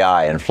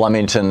WBAI in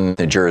Flemington,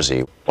 New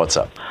Jersey. What's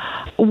up?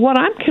 What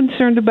I'm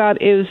concerned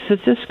about is that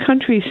this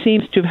country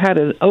seems to have had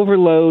an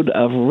overload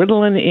of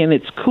Ritalin in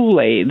its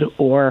Kool-Aid,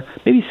 or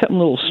maybe something a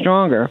little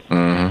stronger.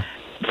 Mm-hmm.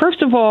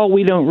 First of all,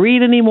 we don't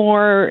read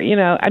anymore.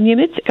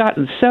 It's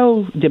gotten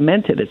so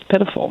demented, it's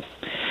pitiful.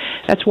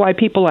 That's why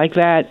people like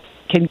that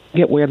can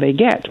get where they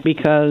get,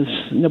 because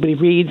nobody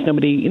reads,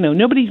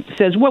 nobody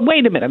says, well,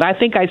 wait a minute, I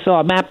think I saw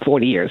a map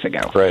 40 years ago.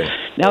 Right.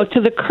 Now,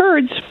 to the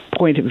Kurds'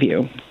 point of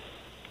view,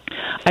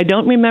 I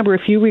don't remember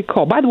if you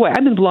recall. By the way,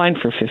 I've been blind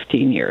for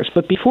 15 years,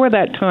 but before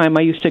that time,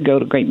 I used to go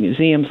to great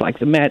museums like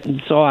the Met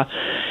and saw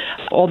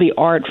all the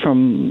art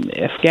from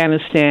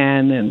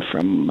Afghanistan and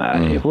from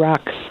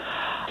Iraq.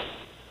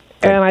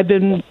 And I've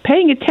been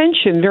paying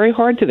attention very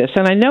hard to this.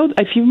 And I know,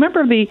 if you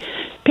remember, the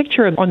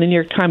picture on the New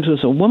York Times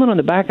was a woman on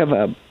the back of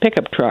a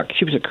pickup truck.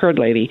 She was a Kurd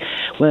lady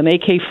with an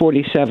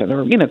AK-47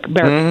 or,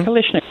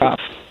 Kalashnikov.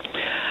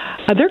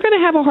 They're going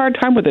to have a hard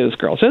time with those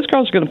girls. Those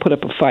girls are going to put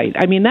up a fight.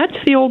 I mean, that's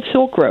the old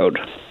Silk Road.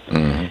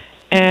 Mm-hmm.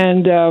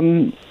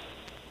 And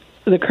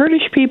the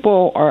Kurdish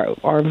people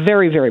are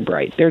very, very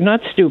bright. They're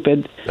not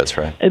stupid. That's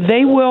right.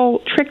 They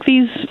will trick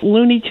these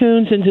Looney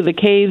Tunes into the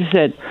caves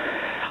that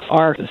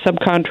are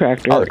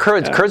subcontractors. Oh, the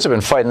Kurds have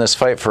been fighting this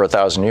fight for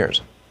 1,000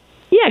 years.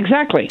 Yeah,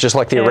 exactly. Just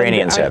like the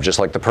Iranians have, just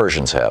like the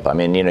Persians have. I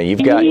mean,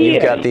 you've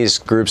got these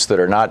groups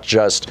that are not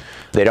just,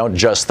 they don't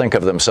just think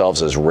of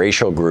themselves as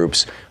racial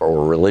groups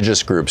or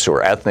religious groups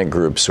or ethnic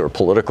groups or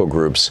political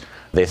groups.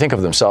 They think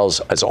of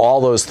themselves as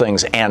all those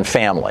things and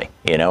family,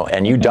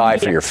 and you die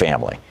for your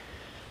family.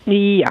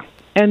 Yeah.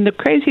 And the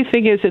crazy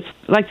thing is, it's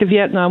like the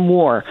Vietnam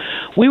War.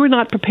 We were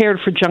not prepared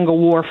for jungle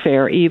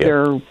warfare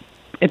either.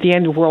 At the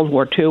end of World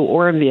War II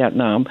or in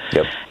Vietnam.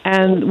 Yep.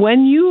 And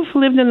when you've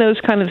lived in those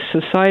kind of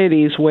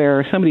societies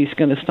where somebody's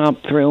going to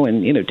stomp through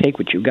and, take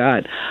what you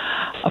got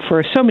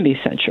for so many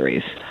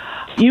centuries,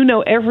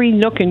 every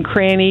nook and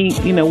cranny,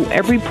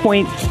 every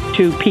point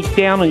to peek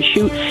down and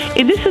shoot.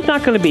 This is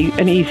not going to be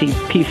an easy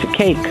piece of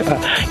cake.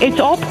 It's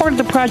all part of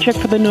the project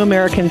for the new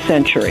American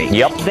century.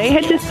 Yep. They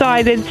had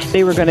decided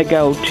they were going to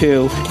go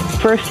to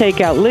first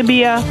take out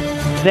Libya,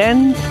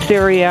 then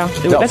Syria.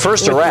 No,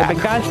 first Iraq.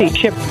 The Benghazi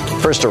ship.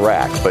 First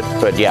Iraq,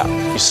 but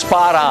yeah,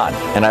 spot on.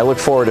 And I look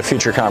forward to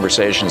future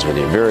conversations with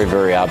you. Very,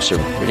 very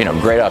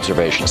great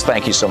observations.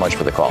 Thank you so much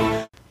for the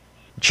call.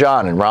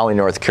 John in Raleigh,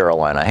 North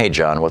Carolina. Hey,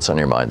 John, what's on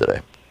your mind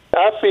today?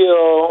 I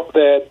feel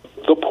that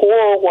the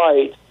poor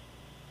whites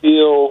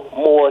feel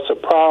more it's a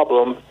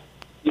problem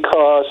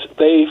because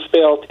they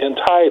felt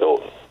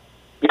entitled,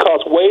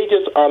 because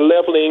wages are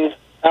leveling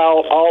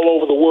out all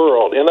over the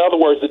world. In other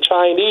words, the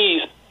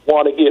Chinese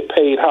want to get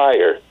paid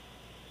higher.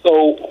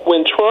 So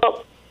when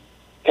Trump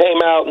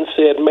came out and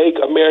said, "Make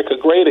America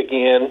great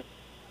again,"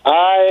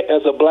 I,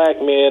 as a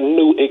black man,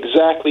 knew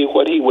exactly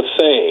what he was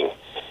saying.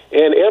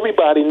 And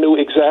everybody knew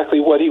exactly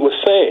what he was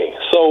saying.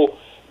 So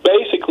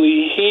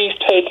basically, he's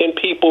taking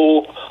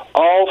people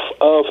off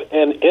of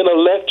an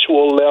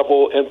intellectual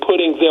level and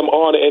putting them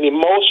on an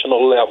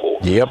emotional level.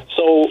 Yep.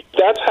 So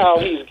that's how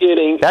he's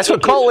getting... That's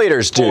what cult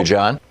leaders do,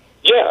 John.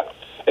 Yeah.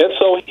 And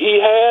so he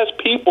has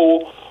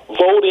people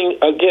voting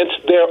against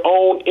their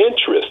own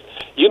interest.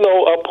 You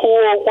know, a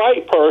poor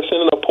white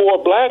person and a poor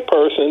black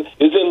person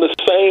is in the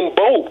same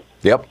boat.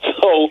 Yep.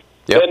 So...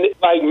 Yep. And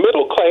like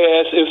middle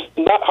class is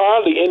not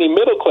hardly any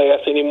middle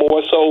class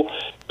anymore. So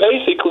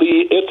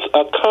basically, it's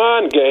a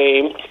con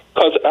game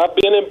because I've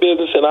been in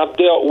business and I've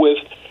dealt with,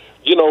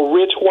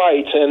 rich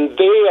whites, and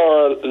they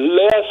are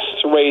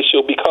less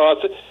racial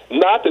because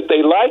not that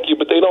they like you,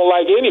 but they don't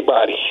like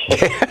anybody.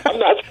 I'm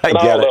not saying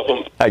all of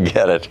them. I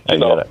get it.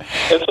 And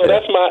so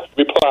that's my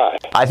reply.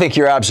 I think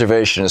your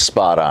observation is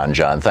spot on,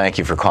 John. Thank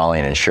you for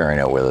calling and sharing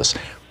it with us.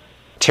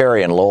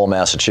 Terry in Lowell,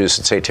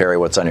 Massachusetts. Hey, Terry,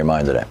 what's on your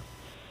mind today?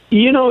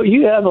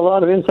 You have a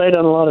lot of insight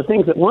on a lot of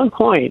things. At one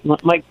point,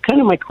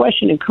 my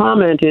question and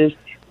comment is,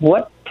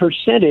 what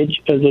percentage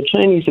of the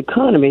Chinese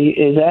economy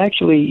is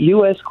actually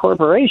U.S.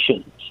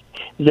 corporations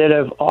that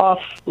have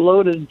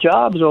offloaded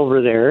jobs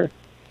over there?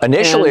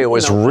 Initially, it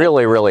was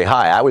really, really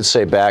high. I would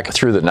say back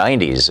through the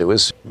 90s, it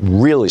was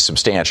really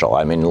substantial.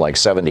 I mean, like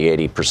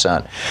 70,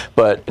 80%.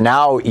 But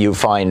now you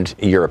find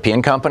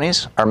European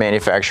companies are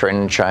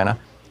manufacturing in China.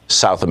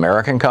 South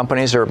American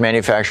companies are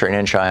manufacturing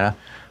in China.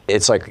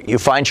 It's like you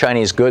find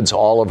Chinese goods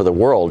all over the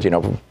world,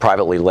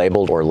 privately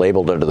labeled or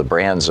labeled under the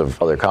brands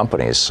of other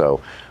companies.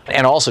 So,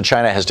 and also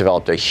China has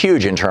developed a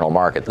huge internal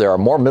market. There are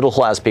more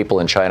middle-class people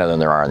in China than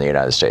there are in the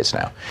United States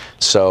now.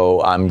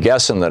 So I'm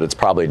guessing that it's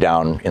probably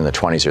down in the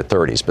 20s or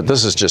 30s. But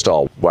this is just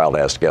all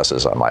wild-ass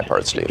guesses on my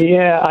part, Steve.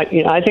 Yeah,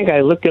 I think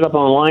I looked it up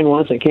online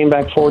once. It came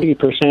back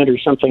 40% or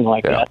something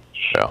like that.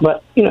 Yeah.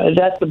 But,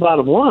 that's the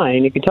bottom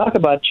line. You can talk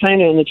about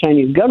China and the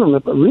Chinese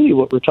government, but really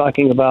what we're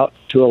talking about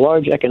to a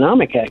large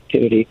economic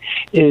activity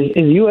is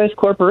U.S.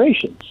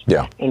 corporations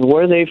and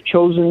where they've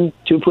chosen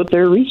to put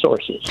their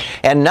resources.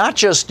 And not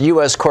just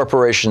U.S.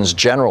 corporations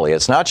generally.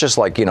 It's not just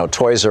like,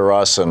 Toys R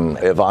Us and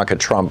Ivanka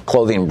Trump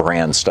clothing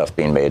brand stuff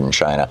being made in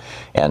China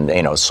and,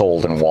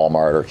 sold in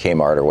Walmart or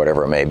Kmart or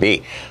whatever it may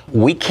be.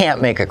 We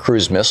can't make a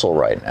cruise missile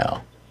right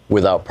now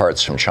without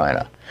parts from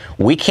China.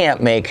 We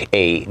can't make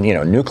a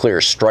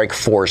nuclear strike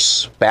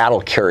force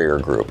battle carrier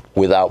group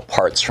without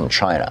parts from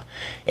China.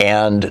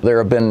 And there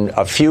have been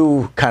a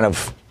few kind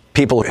of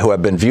people who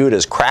have been viewed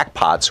as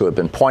crackpots who have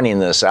been pointing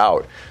this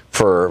out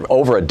for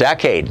over a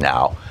decade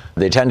now.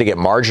 They tend to get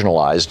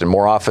marginalized, and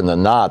more often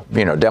than not,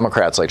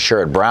 Democrats like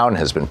Sherrod Brown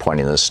has been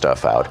pointing this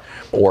stuff out,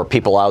 or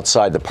people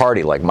outside the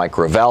party like Mike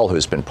Gravel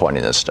who's been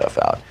pointing this stuff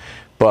out.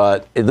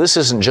 But this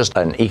isn't just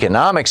an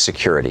economic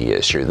security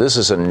issue. This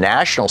is a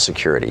national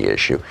security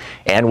issue.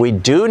 And we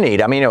do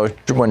need,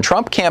 when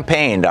Trump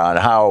campaigned on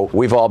how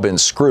we've all been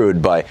screwed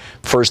by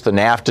first the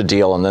NAFTA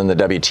deal and then the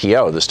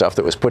WTO, the stuff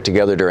that was put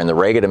together during the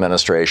Reagan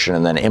administration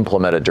and then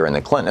implemented during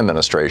the Clinton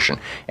administration,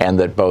 and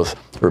that both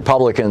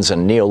Republicans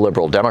and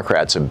neoliberal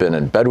Democrats have been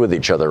in bed with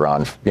each other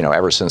on,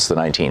 ever since the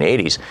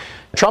 1980s.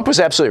 Trump was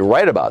absolutely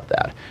right about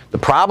that. The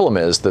problem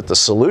is that the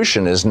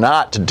solution is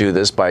not to do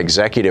this by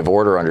executive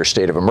order under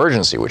state of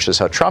emergency, which is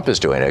how Trump is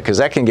doing it, because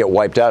that can get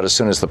wiped out as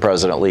soon as the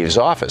president leaves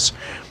office.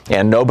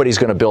 And nobody's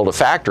going to build a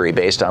factory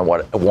based on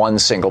what one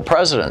single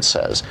president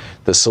says.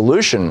 The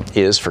solution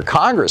is for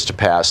Congress to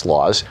pass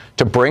laws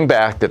to bring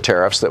back the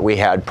tariffs that we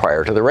had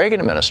prior to the Reagan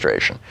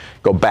administration.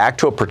 Go back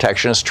to a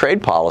protectionist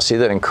trade policy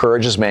that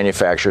encourages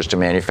manufacturers to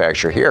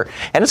manufacture here.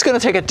 And it's going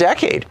to take a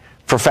decade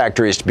for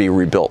factories to be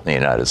rebuilt in the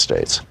United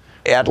States.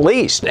 At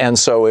least. And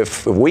so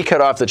if we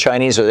cut off the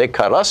Chinese or they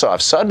cut us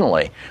off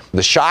suddenly,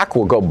 the shock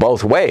will go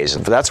both ways.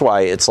 And that's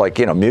why it's like,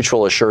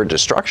 mutual assured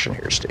destruction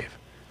here, Steve.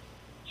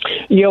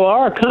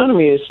 Our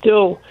economy is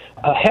still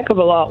a heck of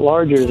a lot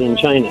larger than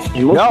China.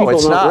 And most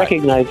people don't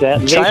recognize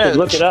that. And they should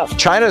look it up.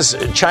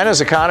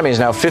 China's economy is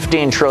now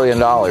 $15 trillion,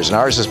 and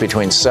ours is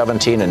between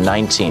 17 and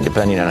 19,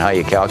 depending on how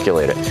you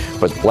calculate it.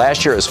 But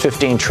last year it was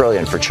 $15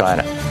 trillion for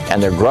China,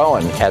 and they're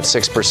growing at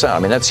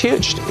 6%. That's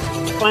huge,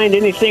 Steve. Find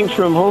anything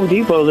from Home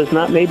Depot that's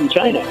not made in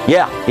China.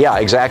 Yeah,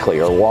 exactly,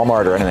 or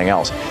Walmart or anything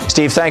else.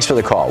 Steve, thanks for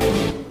the call.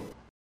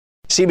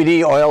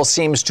 CBD oil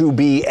seems to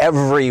be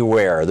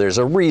everywhere. There's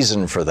a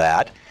reason for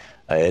that.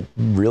 It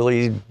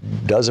really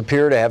does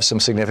appear to have some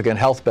significant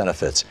health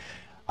benefits.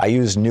 I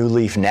use New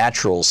Leaf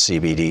Naturals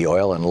CBD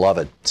oil and love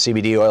it.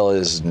 CBD oil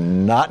is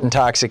not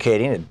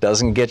intoxicating. It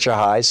doesn't get you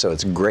high, so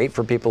it's great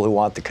for people who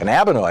want the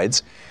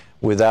cannabinoids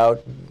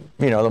without,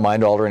 the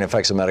mind-altering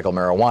effects of medical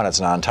marijuana. It's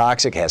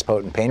non-toxic, has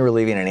potent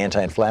pain-relieving and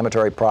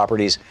anti-inflammatory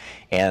properties,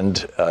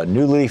 and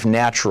New Leaf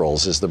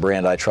Naturals is the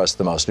brand I trust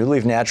the most. New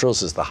Leaf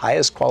Naturals is the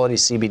highest quality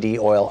CBD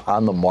oil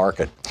on the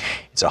market.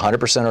 It's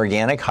 100%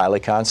 organic, highly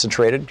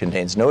concentrated,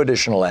 contains no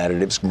additional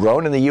additives,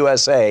 grown in the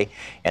USA,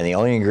 and the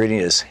only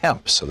ingredient is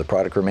hemp, so the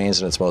product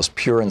remains in its most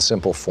pure and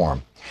simple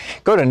form.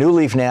 Go to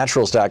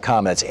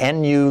newleafnaturals.com. That's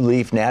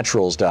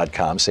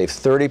newleafnaturals.com. Save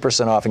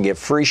 30% off and get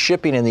free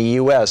shipping in the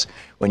U.S.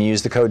 when you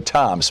use the code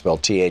TOM,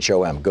 spelled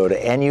THOM. Go to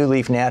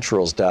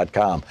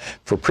newleafnaturals.com.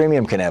 For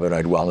premium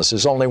cannabinoid wellness,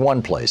 there's only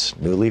one place,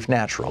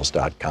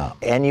 newleafnaturals.com.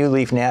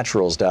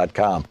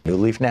 newleafnaturals.com.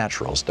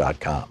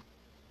 newleafnaturals.com.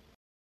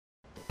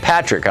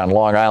 Patrick on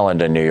Long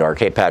Island in New York.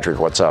 Hey, Patrick,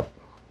 what's up?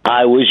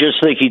 I was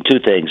just thinking two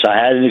things. I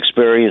had an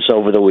experience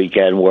over the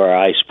weekend where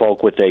I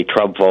spoke with a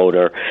Trump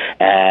voter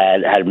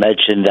and had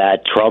mentioned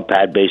that Trump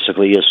had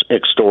basically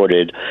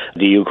extorted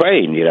the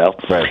Ukraine,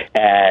 right.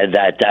 And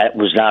that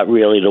was not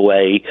really the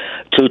way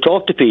to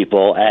talk to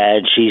people.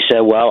 And she said,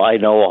 well, I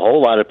know a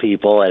whole lot of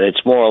people, and it's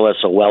more or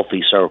less a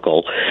wealthy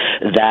circle,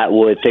 that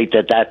would think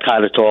that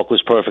kind of talk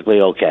was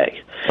perfectly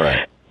okay.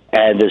 Right.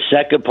 And the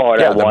second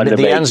part I wanted to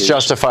make the ends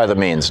justify the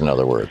means, in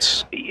other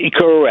words.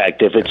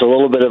 Correct. If it's a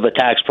little bit of a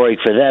tax break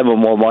for them and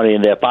more money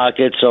in their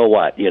pocket, so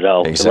what?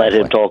 Exactly. Let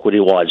him talk what he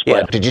wants. Yeah.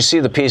 But Did you see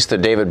the piece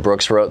that David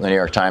Brooks wrote in the New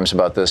York Times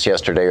about this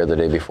yesterday or the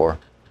day before?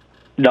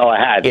 No, I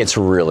hadn't. It's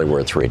really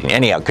worth reading.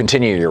 Anyhow,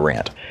 continue your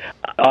rant.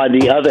 On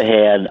the other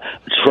hand,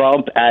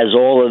 Trump, as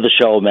all of the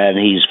showmen,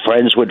 he's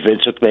friends with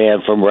Vince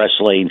McMahon from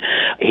wrestling.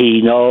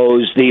 He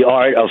knows the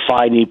art of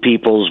finding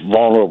people's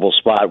vulnerable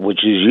spot,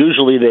 which is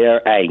usually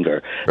their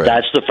anger. Right.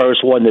 That's the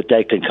first one that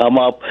they can come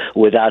up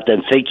without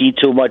them thinking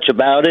too much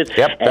about it.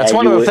 Yep, that's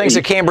one of the things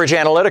that Cambridge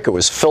Analytica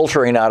was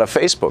filtering out of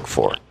Facebook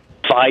for.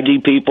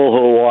 Finding people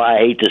who, I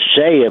hate to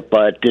say it,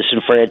 but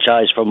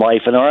disenfranchised from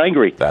life and are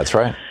angry. That's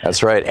right.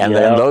 That's right. And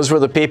then those were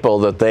the people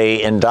that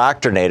they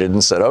indoctrinated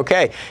and said,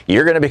 okay,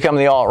 you're going to become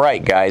the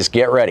alt-right, guys.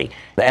 Get ready.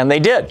 And they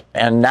did.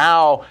 And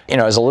now,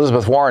 as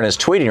Elizabeth Warren is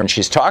tweeting, and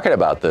she's talking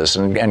about this,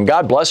 and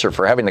God bless her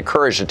for having the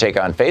courage to take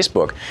on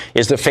Facebook,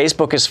 is that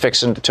Facebook is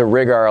fixing to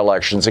rig our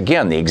elections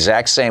again, the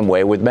exact same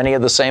way with many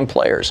of the same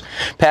players.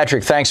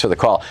 Patrick, thanks for the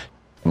call.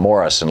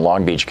 Morris in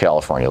Long Beach,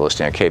 California,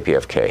 listening on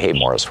KPFK. Hey,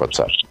 Morris, what's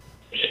up?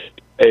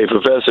 Hey,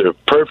 Professor,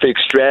 perfect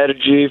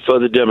strategy for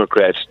the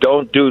Democrats.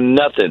 Don't do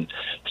nothing.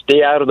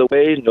 Stay out of the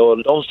way. No,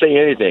 don't say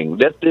anything.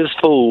 Let this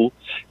fool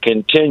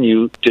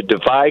continue to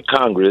defy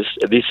Congress.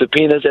 These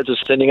subpoenas that they're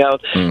sending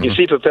out. Mm-hmm. You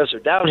see, Professor,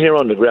 down here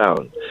on the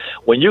ground,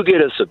 when you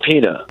get a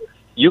subpoena,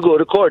 you go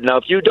to court. Now,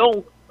 if you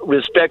don't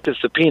respect the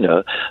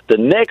subpoena, the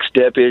next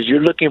step is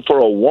you're looking for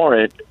a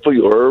warrant for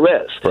your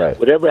arrest. Right.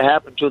 Whatever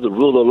happened to the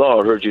rule of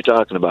law I heard you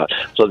talking about.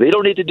 So they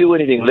don't need to do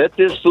anything. Let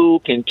this fool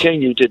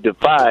continue to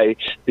defy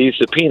these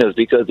subpoenas,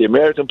 because the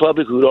American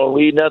public who don't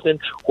read nothing,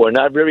 who are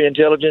not very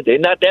intelligent, they're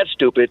not that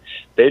stupid.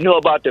 They know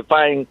about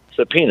defying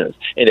subpoenas.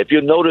 And if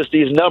you notice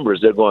these numbers,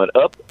 they're going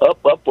up,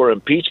 up, up for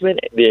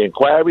impeachment, the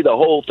inquiry, the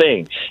whole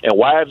thing. And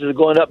why is it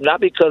going up?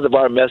 Not because of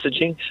our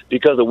messaging,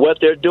 because of what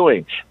they're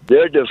doing.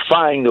 They're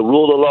defying the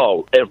rule of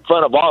law in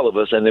front of all of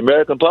us. And the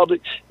American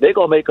public, they're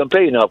going to make them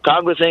pay. Now, if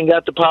Congress ain't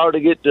got the power to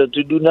get to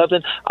do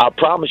nothing, I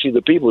promise you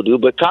the people do.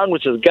 But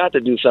Congress has got to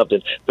do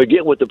something.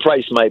 Forget what the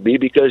price might be,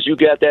 because you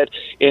got that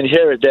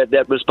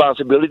that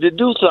responsibility to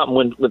do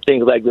something when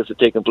things like this are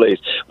taking place.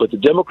 But the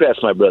Democrats,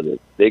 my brother,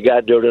 they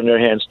got dirt on their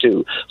hands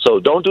too. So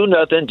don't do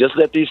nothing. Just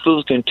let these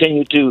fools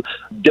continue to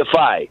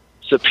defy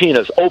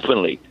subpoenas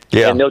openly.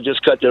 Yeah. And they'll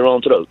just cut their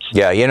own throats.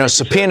 Yeah,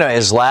 subpoena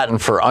is Latin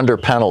for under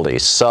penalty.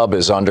 Sub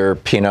is under,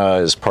 pena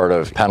is part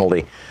of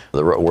penalty,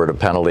 the word of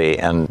penalty.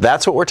 And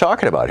that's what we're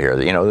talking about here.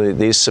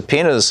 These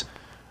subpoenas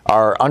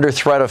are under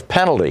threat of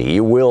penalty.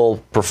 You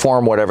will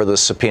perform whatever the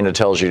subpoena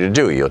tells you to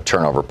do. You'll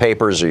turn over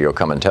papers, or you'll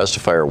come and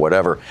testify, or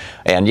whatever.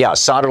 And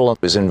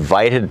Sonderland was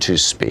invited to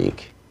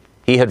speak.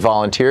 He had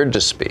volunteered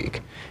to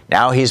speak.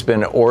 Now he's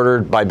been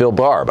ordered by Bill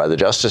Barr, by the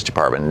Justice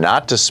Department,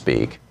 not to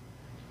speak.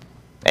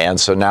 And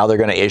so now they're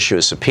going to issue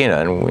a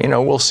subpoena,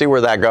 and, we'll see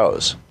where that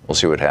goes. We'll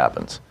see what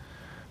happens.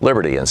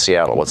 Liberty in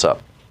Seattle, what's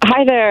up?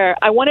 Hi there.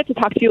 I wanted to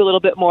talk to you a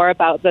little bit more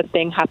about the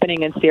thing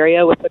happening in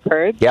Syria with the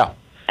Kurds. Yeah.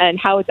 And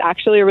how it's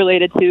actually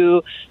related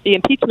to the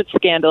impeachment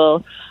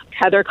scandal.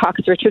 Heather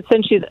Cox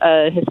Richardson, she's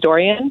a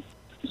historian.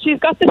 She's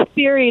got this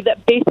theory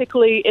that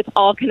basically it's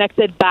all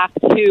connected back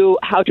to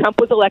how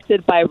Trump was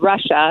elected by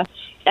Russia.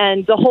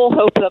 And the whole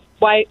hope of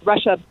why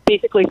Russia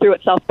basically threw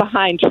itself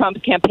behind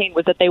Trump's campaign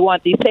was that they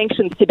want these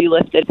sanctions to be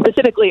lifted,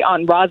 specifically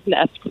on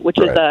Rosneft, which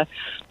is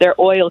their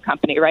oil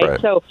company, right?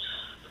 So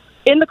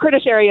in the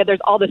Kurdish area,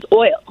 there's all this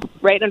oil,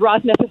 right? And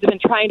Rosneft has been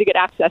trying to get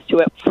access to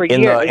it for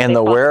years.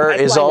 Where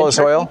is all this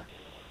oil?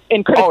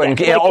 in Kurdistan.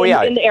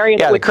 In the area.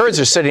 Yeah, the Kurds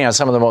are sitting on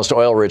some of the most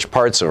oil-rich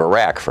parts of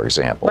Iraq, for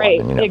example. Right,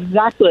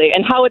 exactly.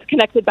 And how it's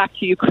connected back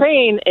to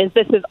Ukraine is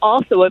this is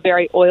also a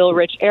very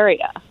oil-rich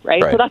area,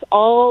 right? So that's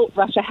all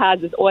Russia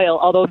has is oil,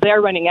 although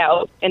they're running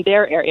out in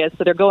their areas,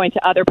 so they're going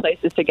to other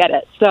places to get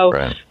it.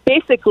 So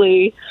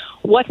basically,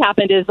 what's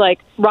happened is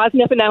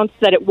Rosneft announced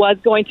that it was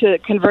going to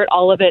convert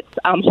all of its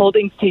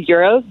holdings to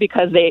euros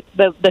because the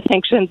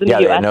sanctions in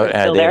the U.S. are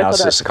still there. They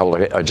announced this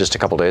just a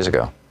couple days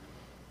ago.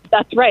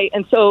 That's right.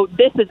 And so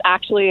this is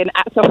actually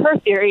so her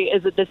theory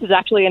is that this is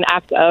actually an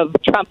act of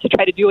Trump to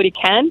try to do what he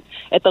can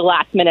at the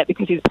last minute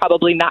because he's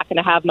probably not going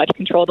to have much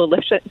control to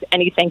lift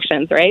any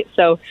sanctions, right?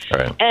 So,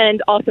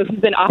 and also he's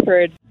been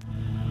offered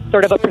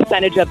sort of a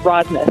percentage of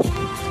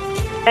Rosneft.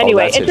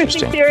 Anyway,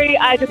 interesting theory.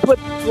 I just would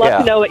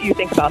love to know what you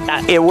think about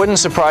that. It wouldn't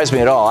surprise me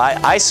at all.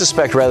 I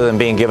suspect rather than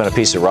being given a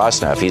piece of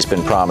Rosneft, he's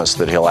been promised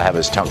that he'll have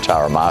his Trump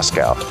Tower in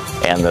Moscow,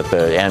 and that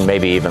and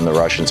maybe even the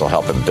Russians will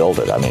help him build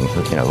it. I mean,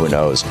 who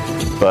knows?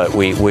 But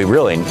we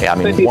really, I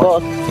mean,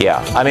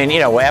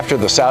 after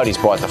the Saudis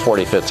bought the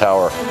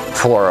 45th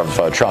floor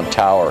of Trump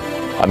Tower,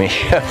 I mean,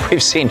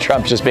 we've seen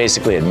Trump just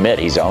basically admit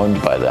he's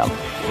owned by them.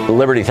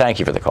 Liberty, thank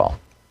you for the call.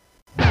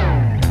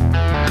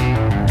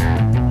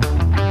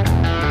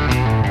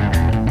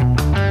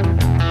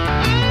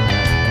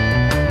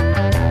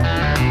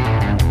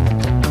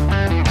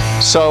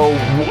 So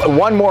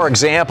one more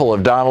example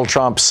of Donald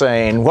Trump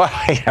saying, well,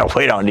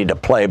 we don't need to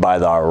play by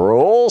the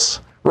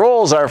rules.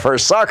 Rules are for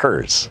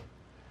suckers.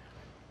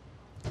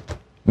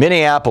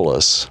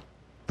 Minneapolis,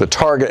 the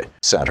Target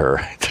Center,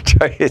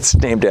 it's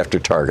named after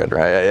Target,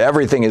 right?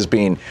 Everything is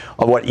being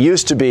what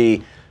used to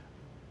be,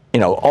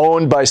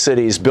 owned by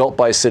cities, built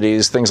by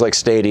cities, things like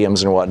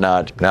stadiums and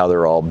whatnot. Now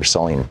they're all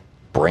selling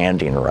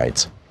branding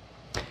rights.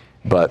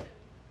 But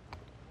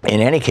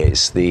in any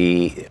case,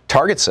 the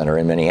Target Center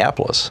in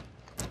Minneapolis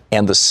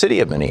and the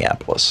city of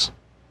Minneapolis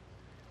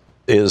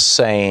is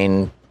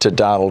saying to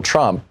Donald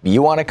Trump,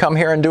 you want to come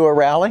here and do a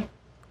rally?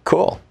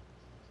 Cool.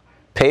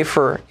 Pay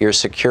for your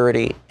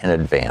security in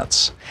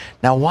advance.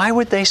 Now, why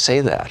would they say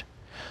that?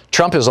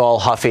 Trump is all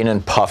huffing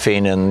and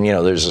puffing, and,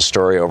 there's a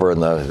story over in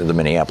the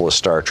Minneapolis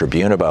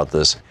Star-Tribune about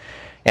this,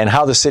 and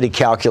how the city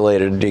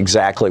calculated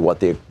exactly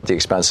what the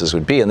expenses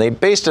would be. And they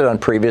based it on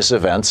previous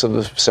events of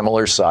a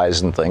similar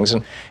size and things,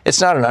 and it's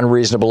not an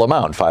unreasonable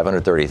amount,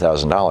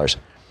 $530,000.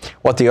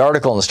 What the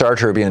article in the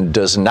Star-Tribune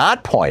does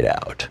not point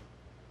out,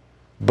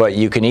 but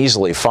you can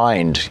easily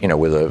find,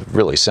 with a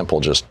really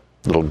simple, just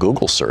little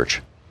Google search,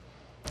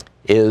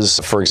 is,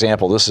 for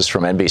example, this is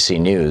from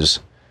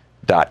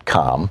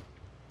NBCnews.com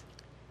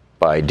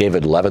by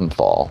David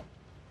Leventhal.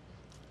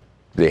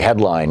 The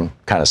headline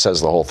kind of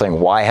says the whole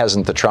thing. Why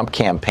hasn't the Trump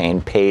campaign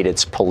paid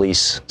its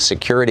police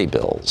security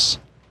bills?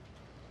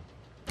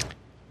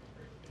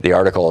 The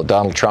article,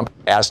 Donald Trump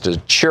asked a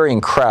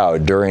cheering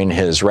crowd during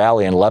his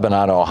rally in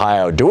Lebanon,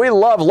 Ohio, do we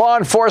love law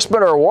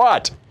enforcement or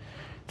what?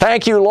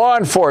 Thank you, law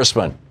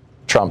enforcement,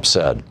 Trump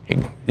said.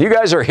 You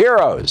guys are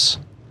heroes.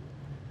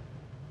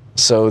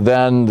 So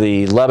then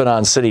the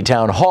Lebanon City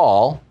Town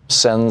Hall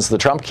sends the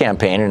Trump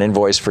campaign an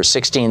invoice for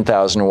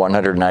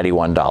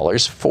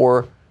 $16,191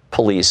 for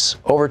police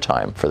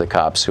overtime for the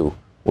cops who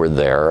were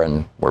there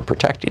and were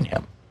protecting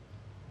him.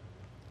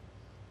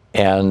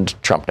 And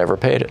Trump never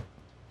paid it.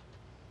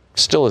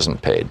 Still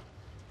isn't paid.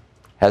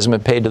 Hasn't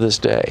been paid to this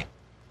day.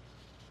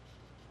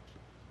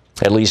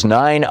 At least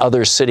 9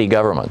 other city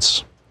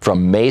governments,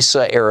 from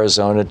Mesa,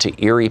 Arizona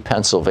to Erie,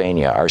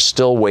 Pennsylvania, are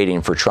still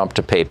waiting for Trump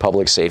to pay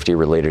public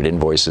safety-related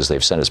invoices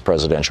they've sent his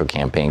presidential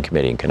campaign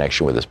committee in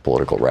connection with his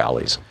political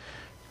rallies,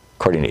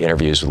 according to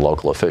interviews with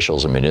local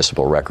officials and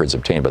municipal records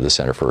obtained by the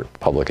Center for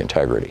Public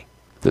Integrity.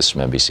 This is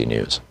from NBC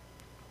News.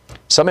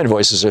 Some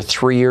invoices are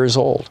 3 years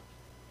old.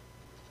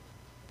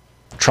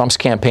 Trump's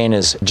campaign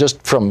is,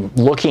 just from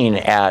looking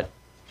at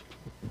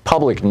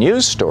public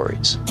news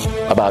stories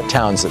about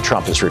towns that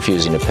Trump is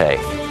refusing to pay,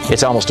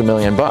 it's almost $1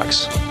 million.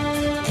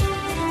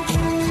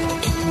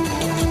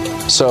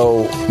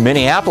 So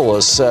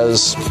Minneapolis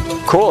says,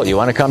 cool, you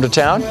want to come to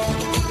town?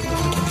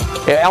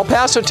 El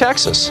Paso,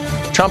 Texas.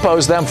 Trump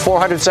owes them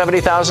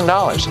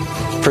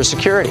 $470,000 for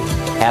security.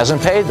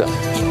 Hasn't paid them.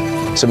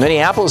 So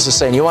Minneapolis is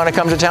saying, you want to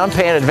come to town?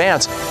 Pay in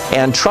advance.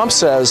 And Trump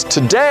says,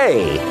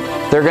 today,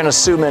 they're going to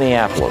sue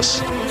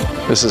Minneapolis.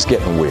 This is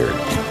getting weird.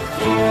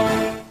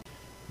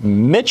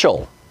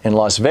 Mitchell in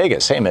Las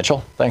Vegas. Hey,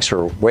 Mitchell. Thanks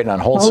for waiting on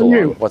hold so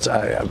long.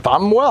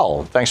 I'm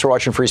well. Thanks for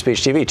watching Free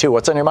Speech TV, too.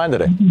 What's on your mind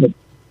today?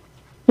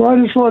 Well,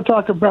 I just want to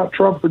talk about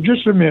Trump for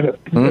just a minute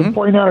and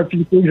point out a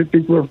few things that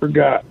people have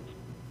forgot.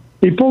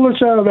 He pulled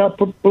us out of that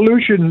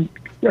pollution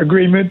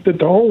agreement that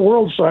the whole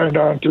world signed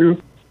on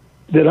to,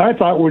 that I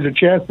thought was a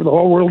chance for the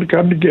whole world to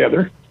come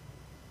together.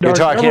 You're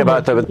talking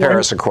about the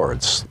Paris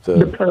Accords.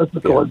 The Paris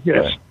Accords,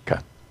 yes. Right. Okay.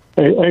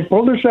 They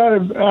pulled us out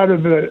of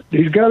the.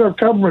 He's got our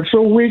government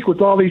so weak with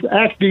all these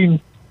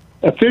acting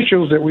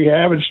officials that we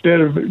have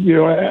instead of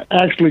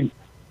actually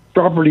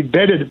properly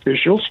vetted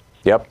officials.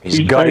 Yep,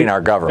 he's gutting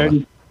our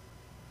government.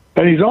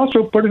 And he's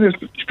also putting us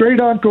straight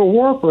onto a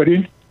war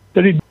footing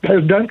that he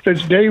has done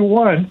since day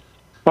one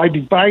by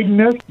dividing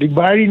us,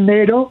 dividing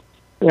NATO,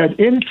 and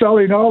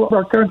insulting all of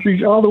our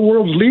countries, all the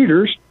world's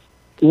leaders,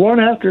 one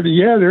after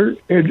the other,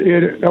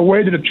 in a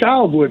way that a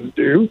child wouldn't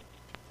do.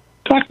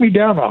 Talk me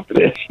down off of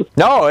this.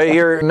 No,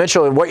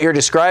 Mitchell, what you're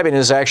describing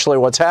is actually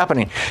what's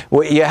happening.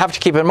 What you have to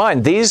keep in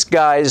mind, these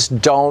guys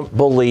don't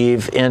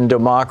believe in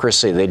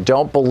democracy. They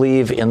don't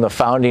believe in the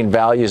founding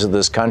values of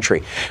this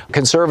country.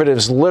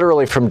 Conservatives,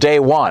 literally from day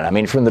one, I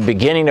mean, from the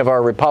beginning of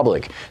our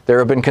republic, there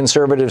have been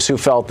conservatives who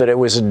felt that it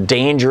was a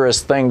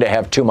dangerous thing to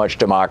have too much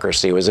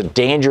democracy. It was a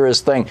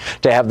dangerous thing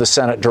to have the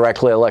Senate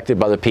directly elected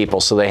by the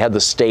people, so they had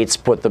the states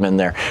put them in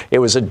there. It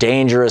was a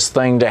dangerous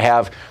thing to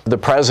have the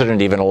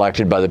president even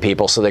elected by the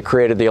people, so they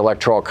created the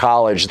Electoral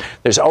College.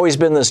 There's always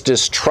been this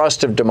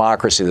distrust of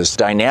democracy, this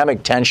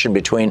dynamic tension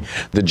between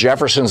the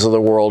Jeffersons of the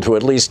world, who,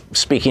 at least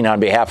speaking on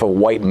behalf of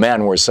white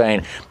men, were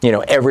saying,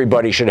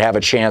 everybody should have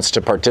a chance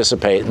to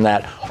participate, and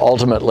that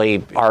ultimately,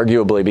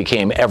 arguably,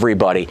 became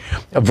everybody,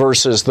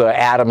 versus the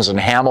Adams and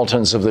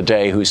Hamiltons of the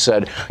day who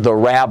said the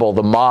rabble,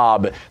 the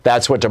mob,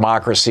 that's what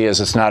democracy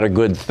is. It's not a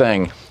good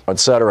thing,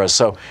 etc.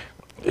 So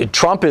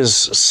Trump is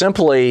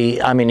simply,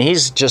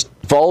 he's just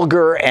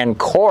vulgar and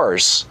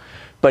coarse.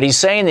 But he's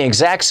saying the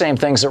exact same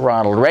things that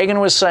Ronald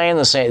Reagan was saying,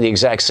 the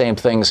exact same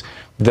things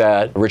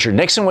that Richard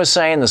Nixon was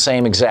saying, the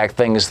same exact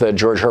things that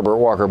George Herbert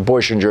Walker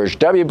Bush and George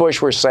W.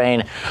 Bush were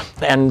saying,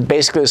 and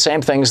basically the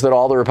same things that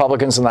all the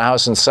Republicans in the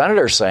House and Senate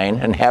are saying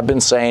and have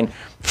been saying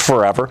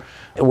forever,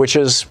 which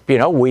is,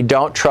 we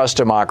don't trust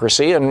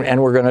democracy,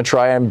 and we're going to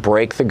try and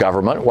break the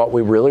government. What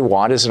we really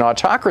want is an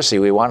autocracy.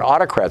 We want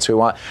autocrats. We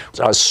want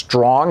a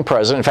strong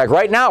president. In fact,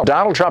 right now,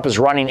 Donald Trump is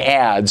running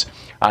ads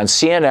on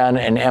CNN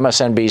and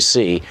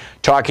MSNBC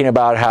talking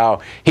about how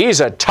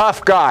he's a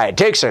tough guy. It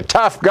takes a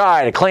tough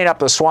guy to clean up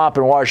the swamp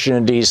in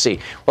Washington, D.C.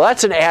 Well,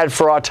 that's an ad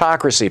for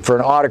autocracy, for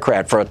an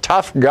autocrat, for a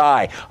tough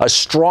guy, a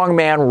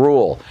strongman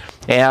rule.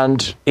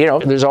 And,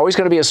 there's always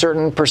going to be a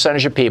certain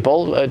percentage of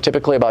people,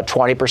 typically about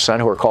 20%,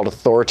 who are called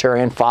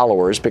authoritarian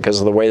followers because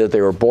of the way that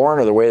they were born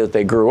or the way that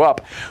they grew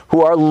up,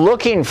 who are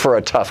looking for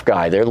a tough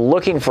guy. They're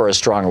looking for a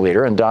strong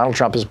leader, and Donald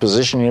Trump is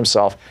positioning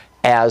himself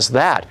as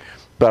that.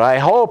 But I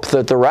hope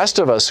that the rest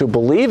of us who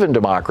believe in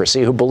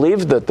democracy, who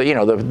believe that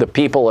the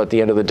people at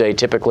the end of the day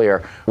typically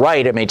are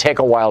right, it may take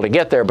a while to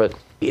get there, but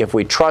if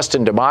we trust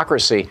in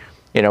democracy,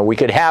 we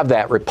could have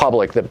that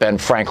republic that Ben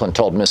Franklin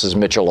told Mrs.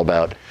 Mitchell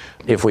about,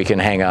 if we can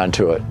hang on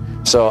to it.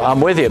 So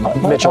I'm with you,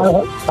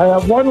 Mitchell. I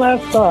have one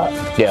last thought.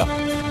 Yeah.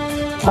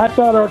 I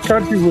thought our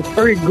country was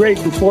very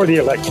great before the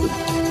election.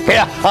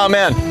 Yeah,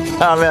 amen.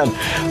 Amen.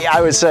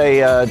 I would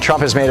say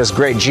Trump has made us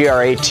great,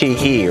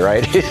 G-R-A-T-E,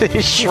 right?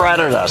 He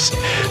shredded us.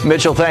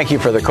 Mitchell, thank you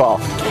for the call.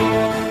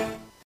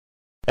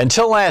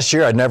 Until last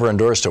year, I'd never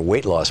endorsed a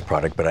weight loss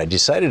product, but I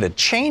decided to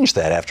change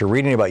that after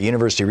reading about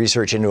university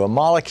research into a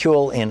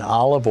molecule in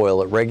olive oil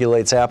that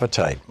regulates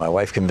appetite. My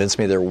wife convinced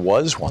me there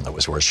was one that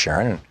was worth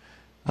sharing,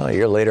 and a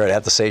year later, I'd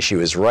have to say she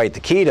was right. The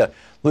key to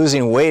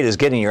losing weight is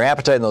getting your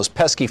appetite and those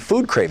pesky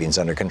food cravings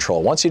under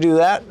control. Once you do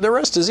that, the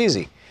rest is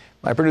easy.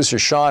 My producer,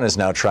 Sean, is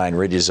now trying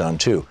Riduzone,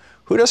 too.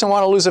 Who doesn't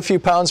want to lose a few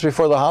pounds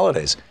before the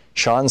holidays?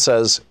 Sean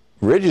says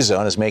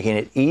Riduzone is making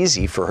it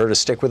easy for her to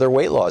stick with her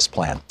weight loss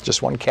plan.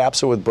 Just one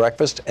capsule with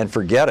breakfast and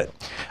forget it.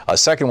 A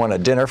second one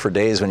at dinner for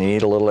days when you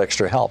need a little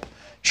extra help.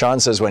 Sean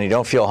says when you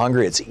don't feel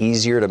hungry, it's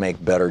easier to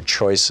make better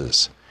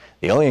choices.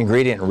 The only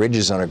ingredient in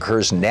Riduzone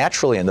occurs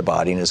naturally in the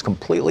body and is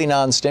completely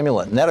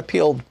non-stimulant, and that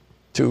appealed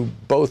to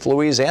both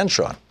Louise and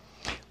Sean.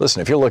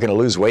 Listen, if you're looking to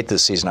lose weight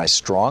this season, I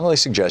strongly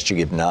suggest you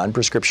give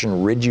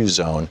non-prescription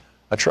Riduzone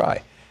a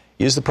try.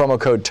 Use the promo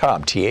code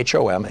TOM,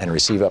 T-H-O-M, and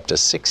receive up to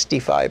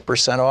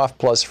 65% off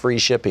plus free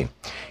shipping.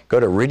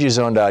 Go to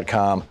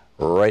Riduzone.com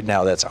right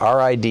now. That's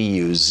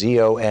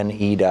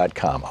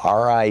RIDUZONE.com.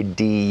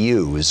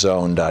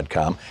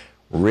 RIDUZone.com.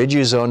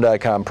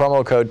 Riduzone.com.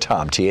 Promo code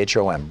TOM,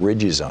 T-H-O-M.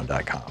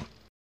 Riduzone.com.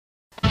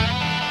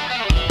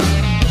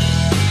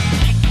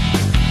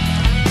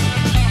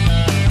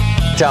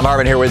 Tom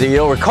Hartman here with you.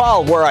 You'll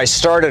recall where I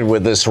started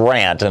with this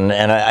rant and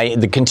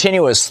the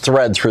continuous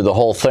thread through the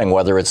whole thing,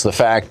 whether it's the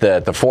fact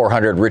that the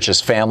 400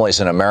 richest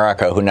families in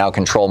America who now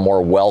control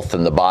more wealth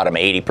than the bottom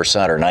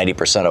 80% or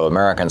 90% of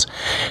Americans,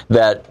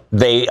 that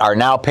they are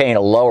now paying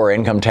a lower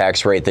income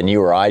tax rate than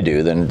you or I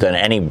do,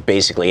 than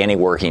basically any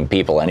working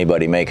people,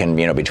 anybody making,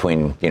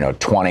 between,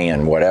 20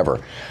 and whatever,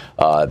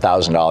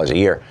 $1,000 a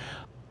year.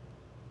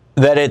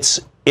 That it's,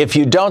 if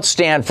you don't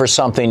stand for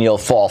something, you'll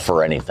fall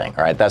for anything,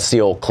 all right? That's the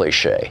old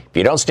cliche. If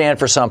you don't stand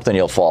for something,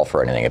 you'll fall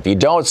for anything. If you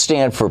don't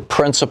stand for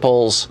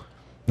principles,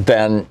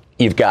 then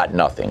you've got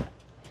nothing.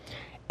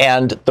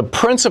 And the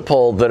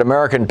principle that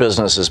American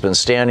business has been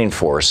standing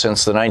for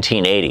since the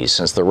 1980s,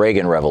 since the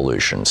Reagan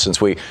Revolution, since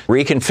we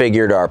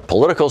reconfigured our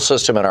political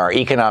system and our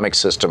economic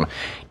system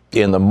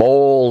in the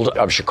mold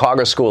of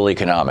Chicago School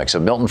economics,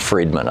 of Milton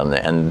Friedman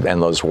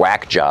and those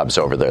whack jobs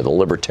over there, the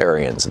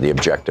libertarians, the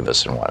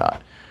objectivists and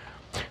whatnot.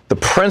 The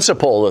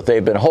principle that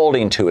they've been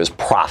holding to is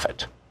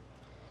profit,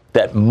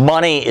 that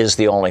money is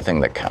the only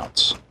thing that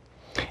counts.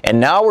 And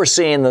now we're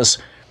seeing this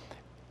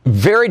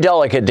very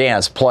delicate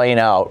dance playing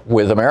out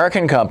with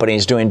American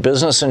companies doing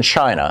business in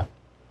China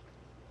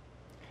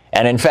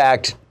and in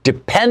fact,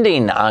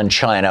 depending on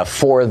China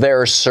for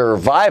their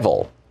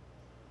survival.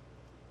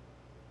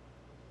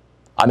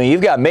 I mean,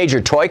 you've got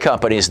major toy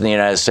companies in the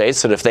United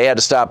States that if they had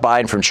to stop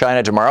buying from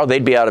China tomorrow,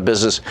 they'd be out of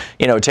business.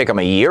 You know, it'd take them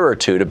a year or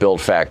two to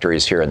build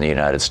factories here in the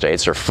United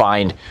States, or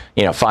find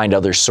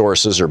other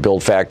sources or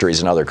build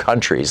factories in other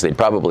countries. They'd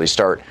probably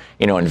start,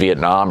 in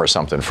Vietnam or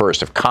something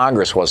first if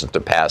Congress wasn't to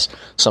pass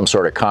some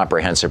sort of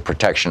comprehensive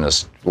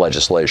protectionist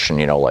legislation,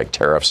 like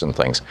tariffs and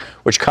things,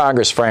 which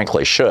Congress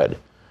frankly should.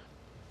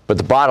 But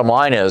the bottom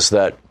line is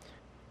that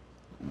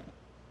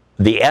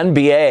the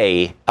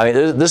NBA, I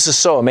mean, this is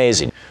so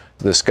amazing.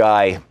 This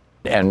guy,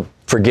 and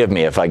forgive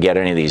me if I get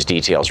any of these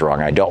details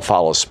wrong, I don't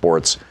follow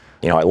sports.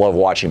 I love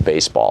watching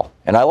baseball,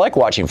 and I like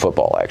watching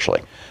football,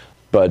 actually.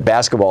 But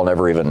basketball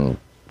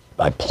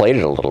I played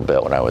it a little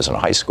bit when I was in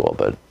high school,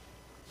 but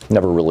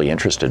never really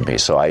interested me.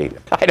 So I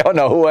don't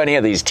know who any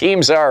of these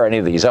teams are, any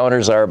of these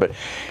owners are. But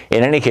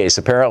in any case,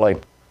 apparently,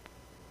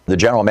 the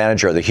general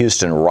manager of the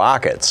Houston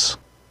Rockets,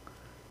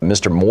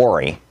 Mr.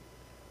 Morey,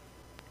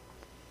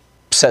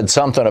 said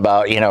something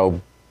about,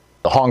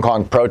 the Hong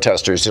Kong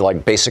protesters,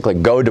 basically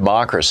go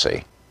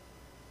democracy,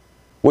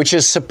 which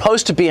is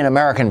supposed to be an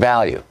American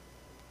value,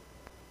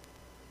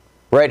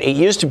 right? It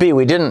used to be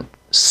we didn't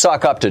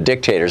suck up to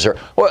dictators,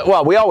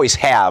 well, we always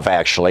have,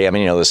 actually. I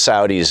mean, the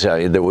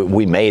Saudis,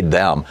 we made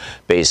them,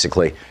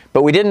 basically,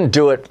 but we didn't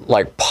do it,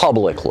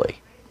 publicly.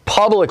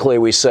 Publicly,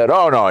 we said,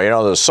 oh,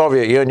 no, the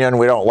Soviet Union,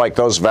 we don't like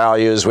those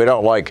values. We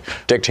don't like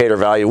dictator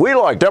value. We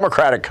like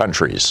democratic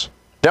countries,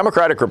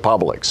 democratic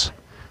republics.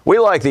 We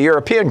like the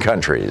European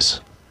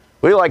countries.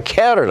 We like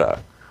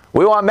Canada.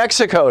 We want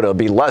Mexico to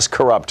be less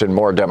corrupt and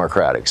more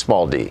democratic,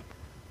 small d.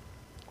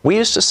 We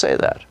used to say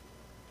that.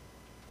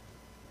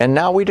 And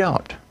now we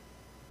don't.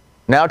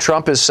 Now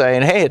Trump is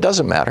saying, hey, it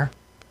doesn't matter.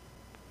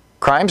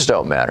 Crimes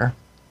don't matter.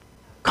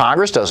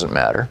 Congress doesn't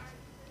matter.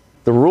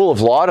 The rule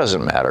of law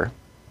doesn't matter.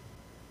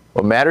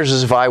 What matters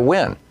is if I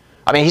win.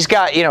 I mean, he's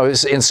got,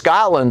 in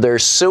Scotland, they're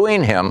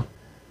suing him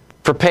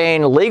for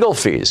paying legal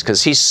fees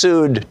because he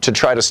sued to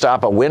try to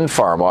stop a wind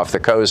farm off the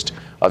coast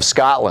of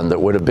Scotland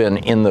that would have been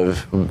in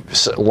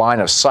the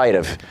line of sight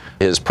of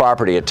his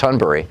property at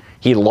Tunbury.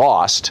 He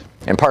lost,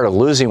 and part of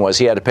losing was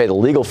he had to pay the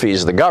legal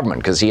fees of the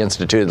government because he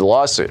instituted the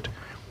lawsuit.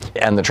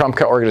 And the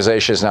Trump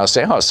organization is now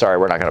saying, oh, sorry,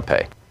 we're not going to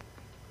pay.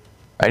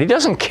 And he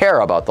doesn't care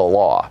about the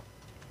law.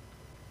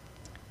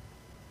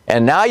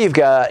 And now you've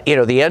got, the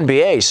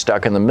NBA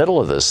stuck in the middle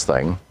of this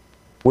thing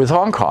with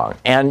Hong Kong.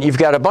 And you've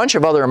got a bunch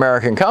of other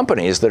American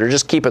companies that are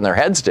just keeping their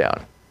heads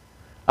down.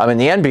 I mean,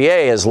 the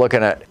NBA is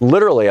looking at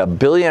literally $1.5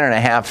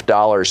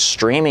 billion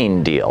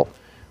streaming deal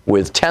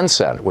with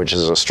Tencent, which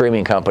is a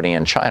streaming company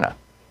in China.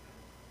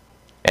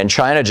 And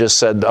China just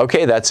said,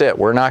 okay, that's it.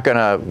 We're not going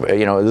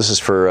to, this is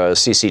for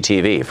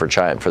CCTV, for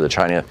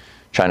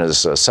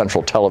China's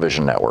Central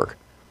Television Network.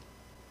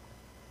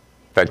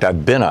 In fact,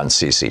 I've been on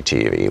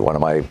CCTV. One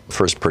of my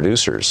first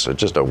producers,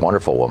 just a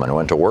wonderful woman,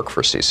 went to work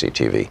for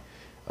CCTV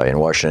in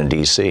Washington,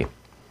 D.C.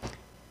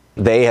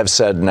 They have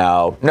said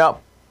now, no,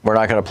 we're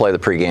not going to play the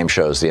pregame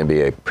shows, the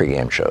NBA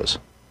pregame shows.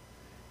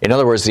 In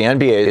other words, the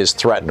NBA is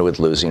threatened with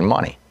losing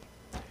money.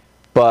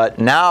 But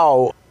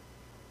now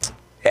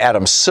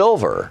Adam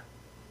Silver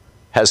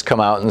has come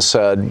out and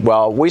said,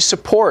 well, we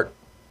support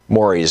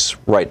Morey's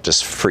right to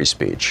free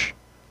speech,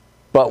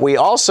 but we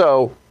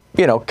also,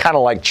 kind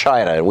of like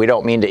China, we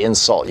don't mean to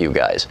insult you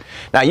guys.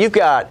 Now, you've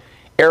got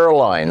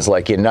airlines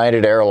like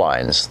United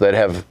Airlines that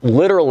have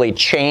literally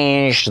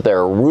changed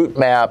their route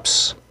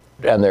maps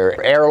and their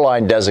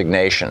airline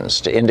designations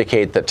to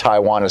indicate that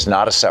Taiwan is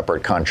not a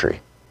separate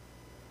country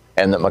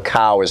and that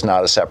Macau is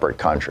not a separate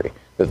country,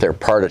 that they're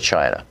part of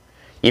China.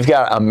 You've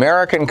got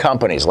American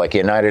companies like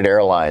United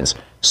Airlines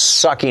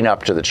sucking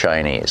up to the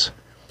Chinese.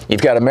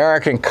 You've got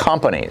American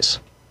companies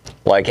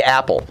like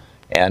Apple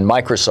and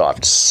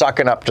Microsoft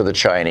sucking up to the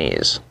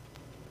Chinese.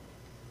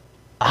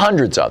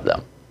 Hundreds of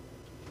them.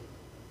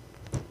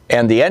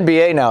 And the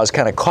NBA now is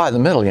kind of caught in the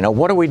middle.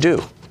 What do we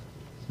do?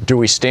 Do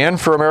we stand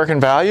for American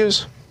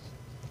values?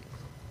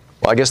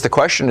 Well, I guess the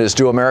question is,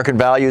 do American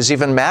values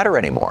even matter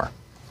anymore?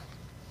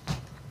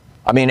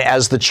 I mean,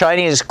 as the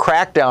Chinese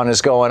crackdown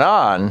is going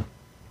on,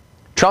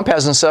 Trump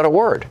hasn't said a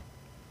word.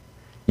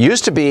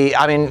 Used to be,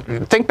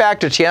 think back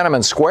to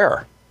Tiananmen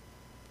Square.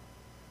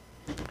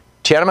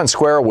 Tiananmen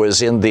Square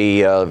was in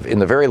the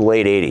very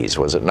late 80s,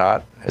 was it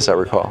not, as I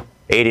recall?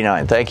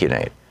 89, thank you,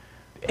 Nate.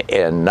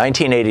 In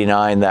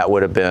 1989, that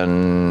would have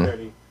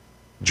been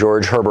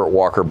George Herbert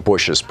Walker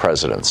Bush's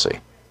presidency.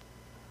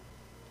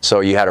 So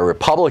you had a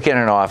Republican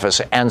in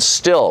office, and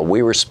still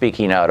we were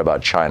speaking out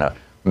about China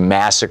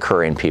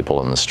massacring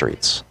people in the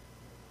streets.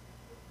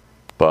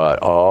 But,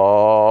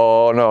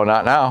 oh, no,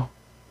 not now.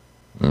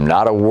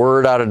 Not a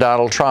word out of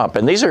Donald Trump.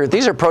 And these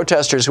are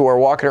protesters who are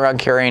walking around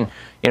carrying,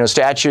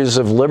 statues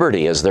of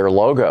liberty as their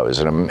logos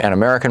and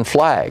American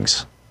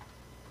flags.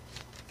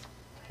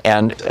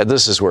 And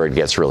this is where it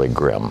gets really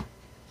grim.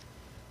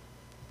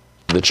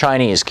 The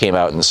Chinese came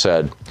out and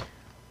said,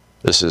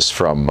 this is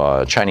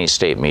from Chinese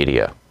state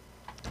media,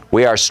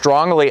 We are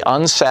strongly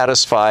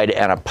unsatisfied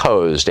and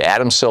opposed to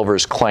Adam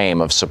Silver's claim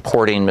of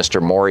supporting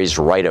Mr. Maury's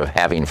right of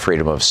having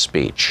freedom of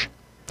speech.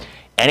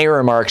 Any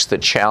remarks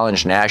that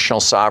challenge national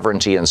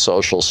sovereignty and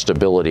social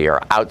stability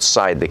are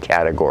outside the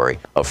category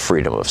of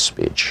freedom of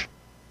speech.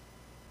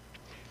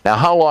 Now,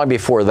 how long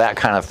before that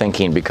kind of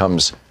thinking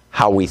becomes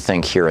how we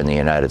think here in the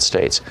United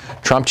States?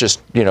 Trump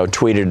just,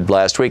 tweeted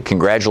last week,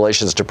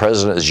 congratulations to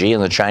President Xi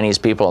and the Chinese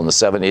people on the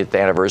 70th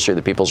anniversary of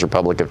the People's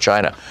Republic of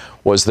China.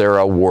 Was there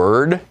a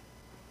word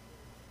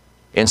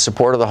in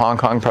support of the Hong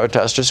Kong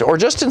protesters, or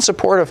just in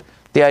support of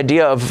the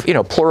idea of,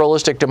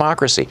 pluralistic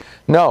democracy?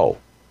 No,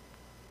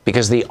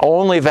 because the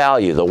only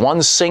value, the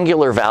one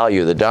singular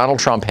value that Donald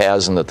Trump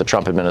has and that the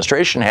Trump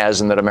administration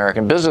has and that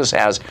American business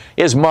has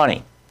is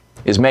money,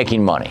 is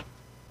making money.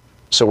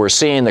 So we're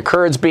seeing the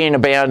Kurds being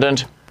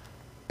abandoned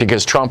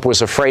because Trump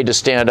was afraid to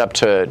stand up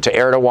to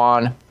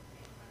Erdogan,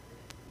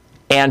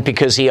 and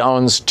because he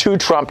owns 2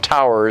 Trump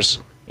towers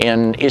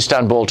in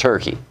Istanbul,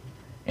 Turkey.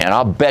 And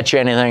I'll bet you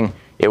anything,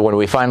 when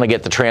we finally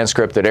get the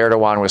transcript, that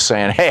Erdogan was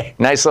saying, hey,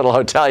 nice little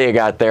hotel you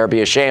got there.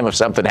 Be a shame if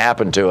something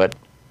happened to it.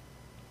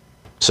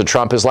 So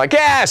Trump is like,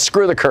 yeah,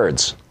 screw the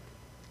Kurds.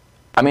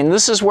 I mean,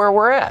 this is where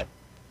we're at.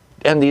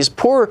 And these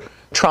poor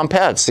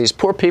Trumpettes, these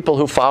poor people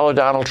who follow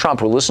Donald Trump,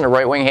 who listen to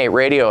right-wing hate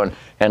radio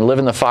and live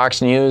in the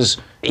Fox News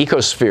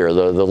ecosphere,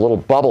 the little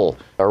bubble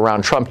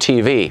around Trump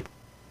TV.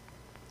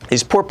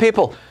 These poor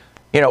people,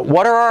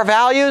 what are our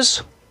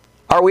values?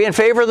 Are we in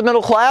favor of the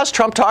middle class?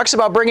 Trump talks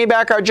about bringing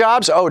back our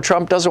jobs. Oh,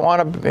 Trump doesn't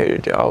want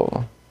to.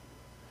 Oh.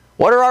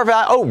 What are our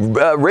values?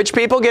 Oh, rich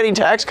people getting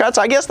tax cuts?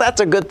 I guess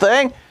that's a good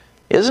thing,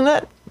 isn't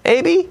it?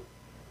 Maybe.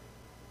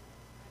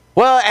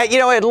 Well,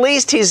 at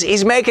least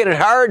he's making it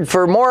hard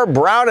for more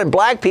brown and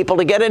black people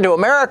to get into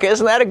America.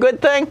 Isn't that a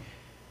good thing?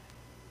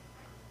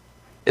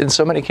 In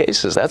so many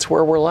cases, that's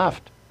where we're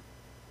left.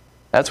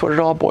 That's what it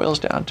all boils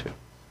down to.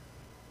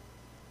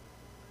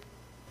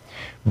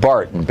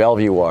 Bart in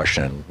Bellevue,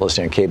 Washington,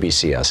 listening to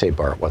KBCS. Hey,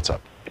 Bart, what's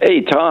up?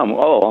 Hey, Tom.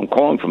 Oh, I'm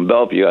calling from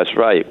Bellevue. That's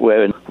right.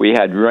 Where we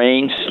had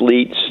rain,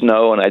 sleet,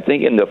 snow, and I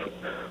think in the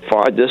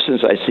far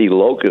distance I see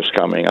locusts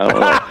coming. I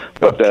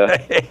don't know.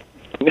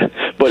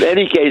 But in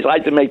any case, I'd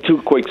like to make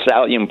 2 quick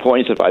salient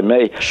points, if I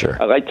may.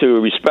 Sure. I'd like to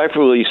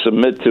respectfully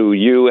submit to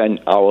you and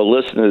our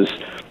listeners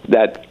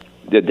that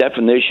the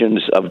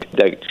definitions of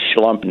the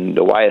schlump in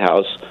the White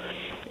House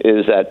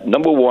is that,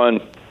 number one,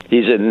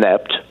 he's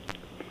inept.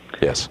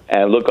 Yes.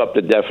 And look up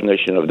the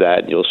definition of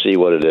that. You'll see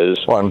what it is.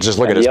 Well, and just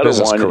look at his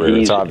business career.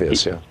 It's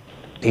obvious, yeah.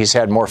 He's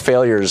had more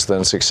failures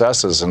than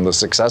successes, and the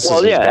successes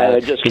he's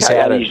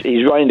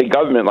running the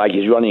government like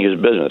he's running his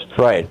business.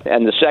 Right.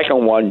 And the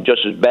second one,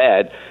 just as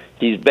bad,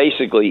 he's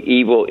basically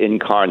evil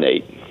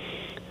incarnate.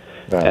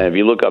 Right. And if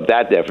you look up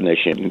that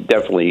definition,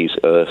 definitely he's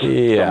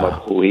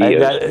somewhat who he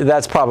is.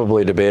 That's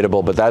probably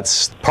debatable, but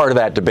that's part of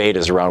that debate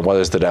is around what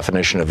is the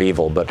definition of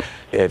evil. But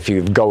if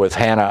you go with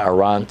Hannah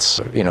Arendt's,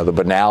 the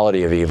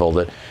banality of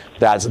evil,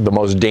 that's the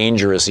most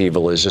dangerous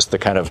evil is just the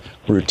kind of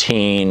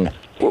routine.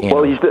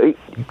 The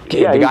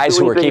guys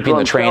who were keeping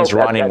the trains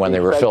running when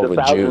they were filled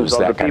with Jews,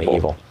 that kind of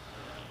evil.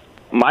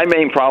 My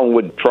main problem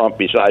with Trump,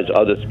 besides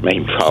other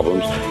main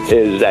problems,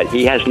 is that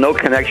he has no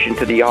connection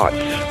to the arts.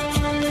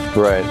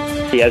 Right.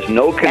 He has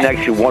no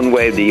connection one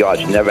way to the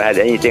arts. Never had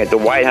anything at the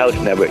White House.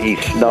 Never. He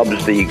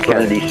snubs the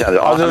Kennedy Center.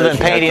 Other than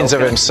paintings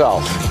of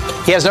himself.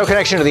 He has no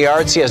connection to the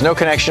arts. He has no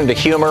connection to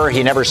humor.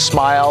 He never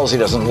smiles. He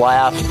doesn't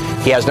laugh.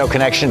 He has no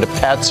connection to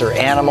pets or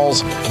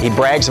animals. He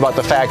brags about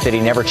the fact that he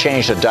never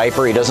changed a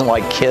diaper. He doesn't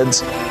like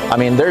kids. I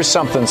mean, there's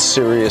something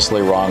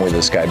seriously wrong with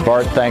this guy.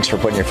 Bart, thanks for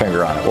putting your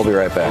finger on it. We'll be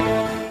right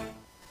back.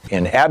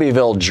 In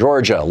Abbeville,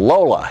 Georgia,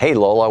 Lola. Hey,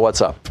 Lola,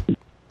 what's up?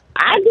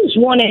 I just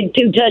wanted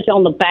to touch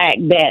on the fact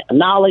that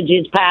knowledge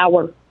is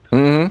power.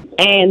 Mm-hmm.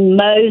 And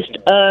most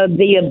of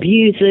the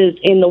abuses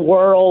in the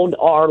world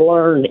are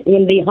learned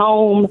in the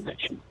home,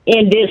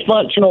 in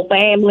dysfunctional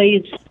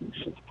families,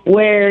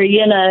 where,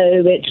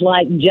 it's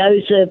like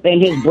Joseph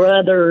and his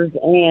brothers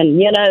and,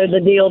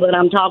 the deal that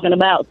I'm talking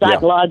about,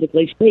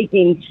 psychologically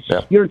speaking.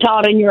 Yeah. You're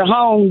taught in your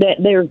home that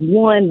there's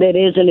one that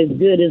isn't as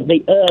good as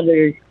the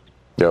other.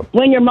 Yep.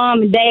 When your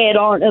mom and dad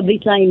aren't of the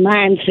same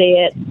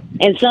mindset,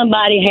 and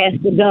somebody has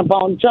to dump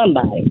on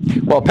somebody.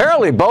 Well,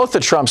 apparently both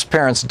of Trump's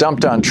parents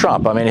dumped on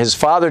Trump. I mean, his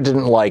father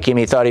didn't like him.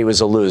 He thought he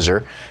was a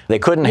loser. They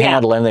couldn't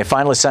handle him. They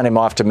finally sent him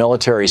off to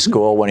military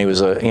school when he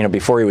was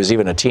before he was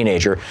even a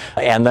teenager.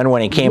 And then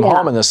when he came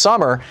home in the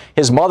summer,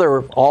 his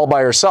mother, all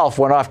by herself,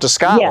 went off to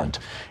Scotland.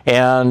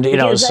 Yeah. And,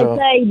 because they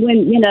say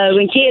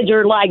when kids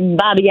are like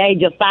by the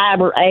age of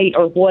 5 or 8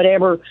 or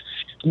whatever,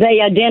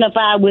 they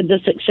identify with the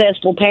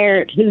successful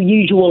parent who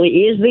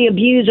usually is the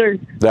abuser.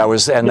 That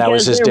was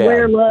his dad.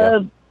 Rare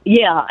love.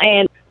 Yeah,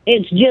 and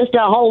it's just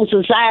a whole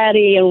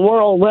society and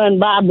world run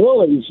by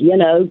bullies, Putin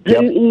and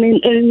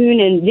Un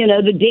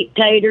and, the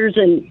dictators.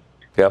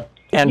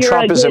 And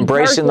Trump is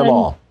embracing them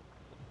all.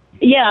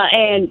 Yeah,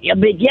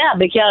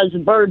 because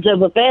birds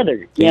of a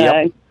feather, you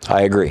know.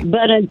 I agree.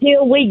 But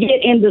until we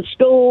get into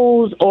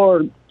schools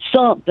or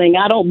something,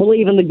 I don't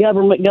believe in the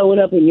government going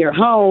up in your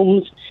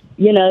homes.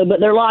 you know, but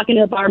they're locking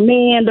up our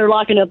men, they're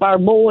locking up our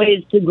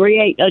boys to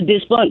create a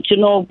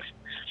dysfunctional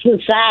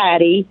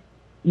society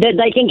that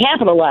they can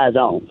capitalize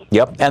on.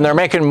 Yep, and they're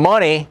making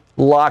money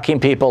locking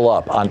people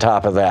up on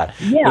top of that.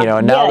 Yeah, you know,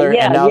 and now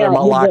they're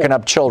locking yeah.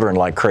 up children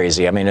like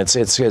crazy. I mean,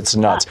 it's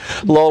nuts.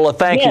 Lola,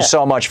 thank you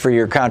so much for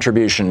your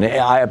contribution.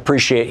 I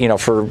appreciate, you know,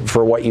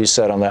 for what you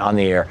said on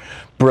the air.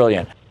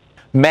 Brilliant.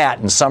 Matt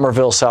in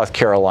Somerville, South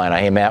Carolina.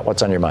 Hey, Matt,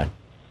 what's on your mind?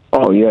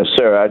 Oh, yes,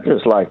 sir. I'd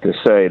just like to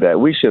say that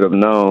we should have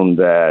known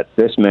that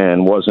this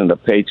man wasn't a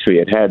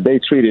patriot. Had they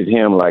treated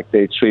him like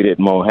they treated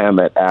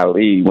Muhammad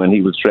Ali when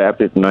he was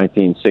drafted in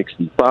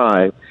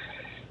 1965,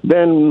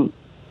 then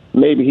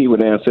maybe he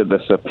would answer the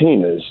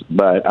subpoenas.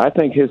 But I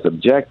think his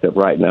objective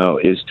right now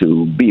is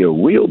to be a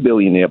real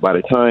billionaire by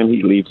the time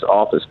he leaves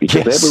office,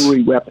 because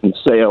every weapon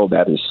sale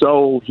that is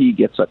sold, he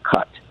gets a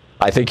cut.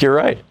 I think you're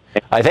right.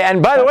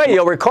 And by the way,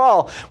 you'll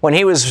recall when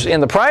he was in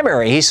the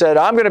primary, he said,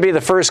 "I'm going to be the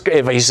first."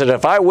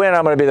 If I win,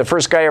 I'm going to be the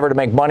first guy ever to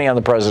make money on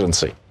the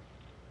presidency.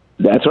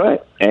 That's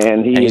right,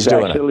 and he's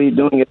actually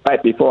doing it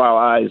right before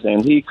our eyes.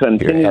 And he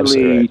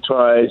continually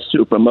tries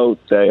to promote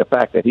the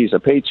fact that he's a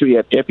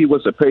patriot. If he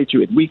was a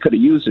patriot, we could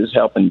have used his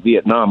help in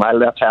Vietnam. I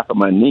left half of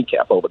my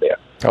kneecap over there.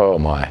 Oh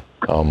my,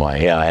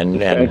 yeah,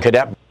 and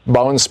Cadet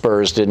Bone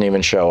Spurs didn't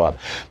even show up.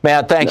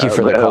 Matt, thank you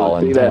for the call,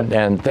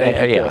 and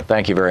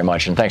thank you very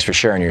much, and thanks for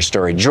sharing your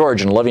story.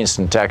 George in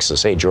Livingston,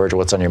 Texas. Hey, George,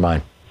 what's on your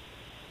mind?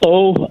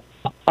 Oh,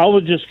 I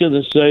was just going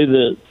to say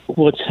that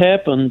what's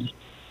happened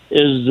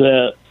is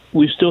that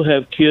we still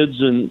have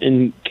kids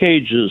in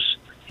cages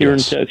here in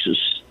Texas.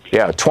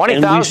 Yeah,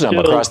 20,000 of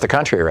them across the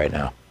country right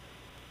now.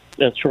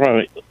 That's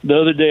right. The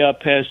other day I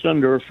passed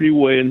under a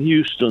freeway in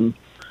Houston,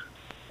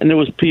 and there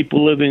was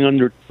people living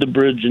under the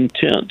bridge in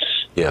tents.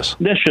 Yes.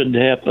 That shouldn't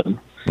happen.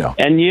 No.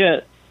 And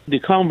yet, the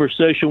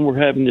conversation we're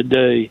having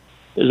today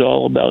is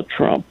all about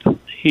Trump.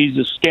 He's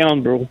a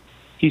scoundrel.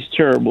 He's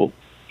terrible.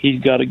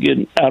 He's got to get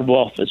out of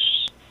office.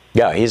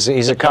 Yeah, he's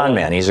a con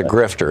man. He's a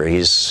grifter.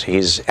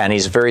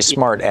 He's very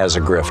smart as a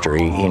grifter.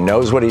 He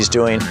knows what he's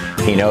doing.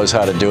 He knows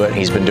how to do it.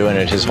 He's been doing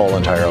it his whole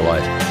entire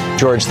life.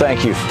 George,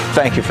 thank you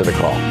for the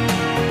call.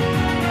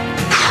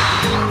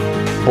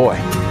 Boy,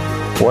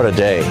 what a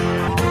day.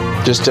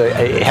 Just a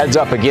heads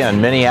up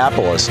again,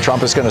 Minneapolis,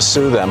 Trump is going to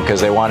sue them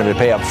because they want him to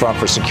pay up front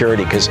for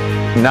security, because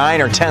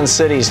 9 or 10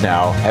 cities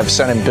now have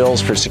sent him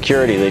bills for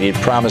security that he'd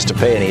promised to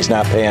pay, and he's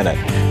not paying it.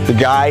 The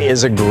guy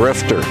is a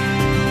grifter,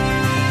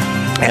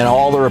 and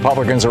all the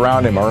Republicans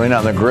around him are in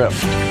on the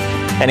grift.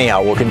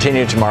 Anyhow, we'll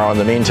continue tomorrow. In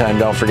the meantime,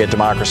 don't forget,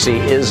 democracy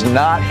is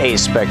not a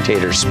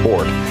spectator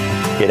sport.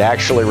 It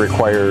actually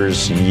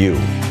requires you.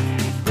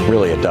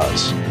 Really, it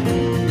does.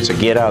 So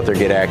get out there,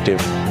 get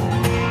active,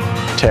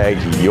 tag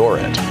you're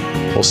it.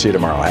 We'll see you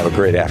tomorrow. Have a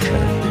great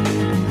afternoon.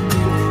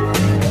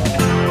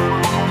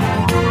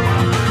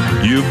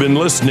 You've been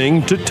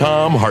listening to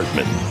Thom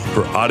Hartmann.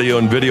 For audio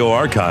and video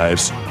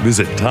archives,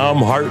 visit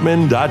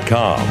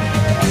thomhartmann.com.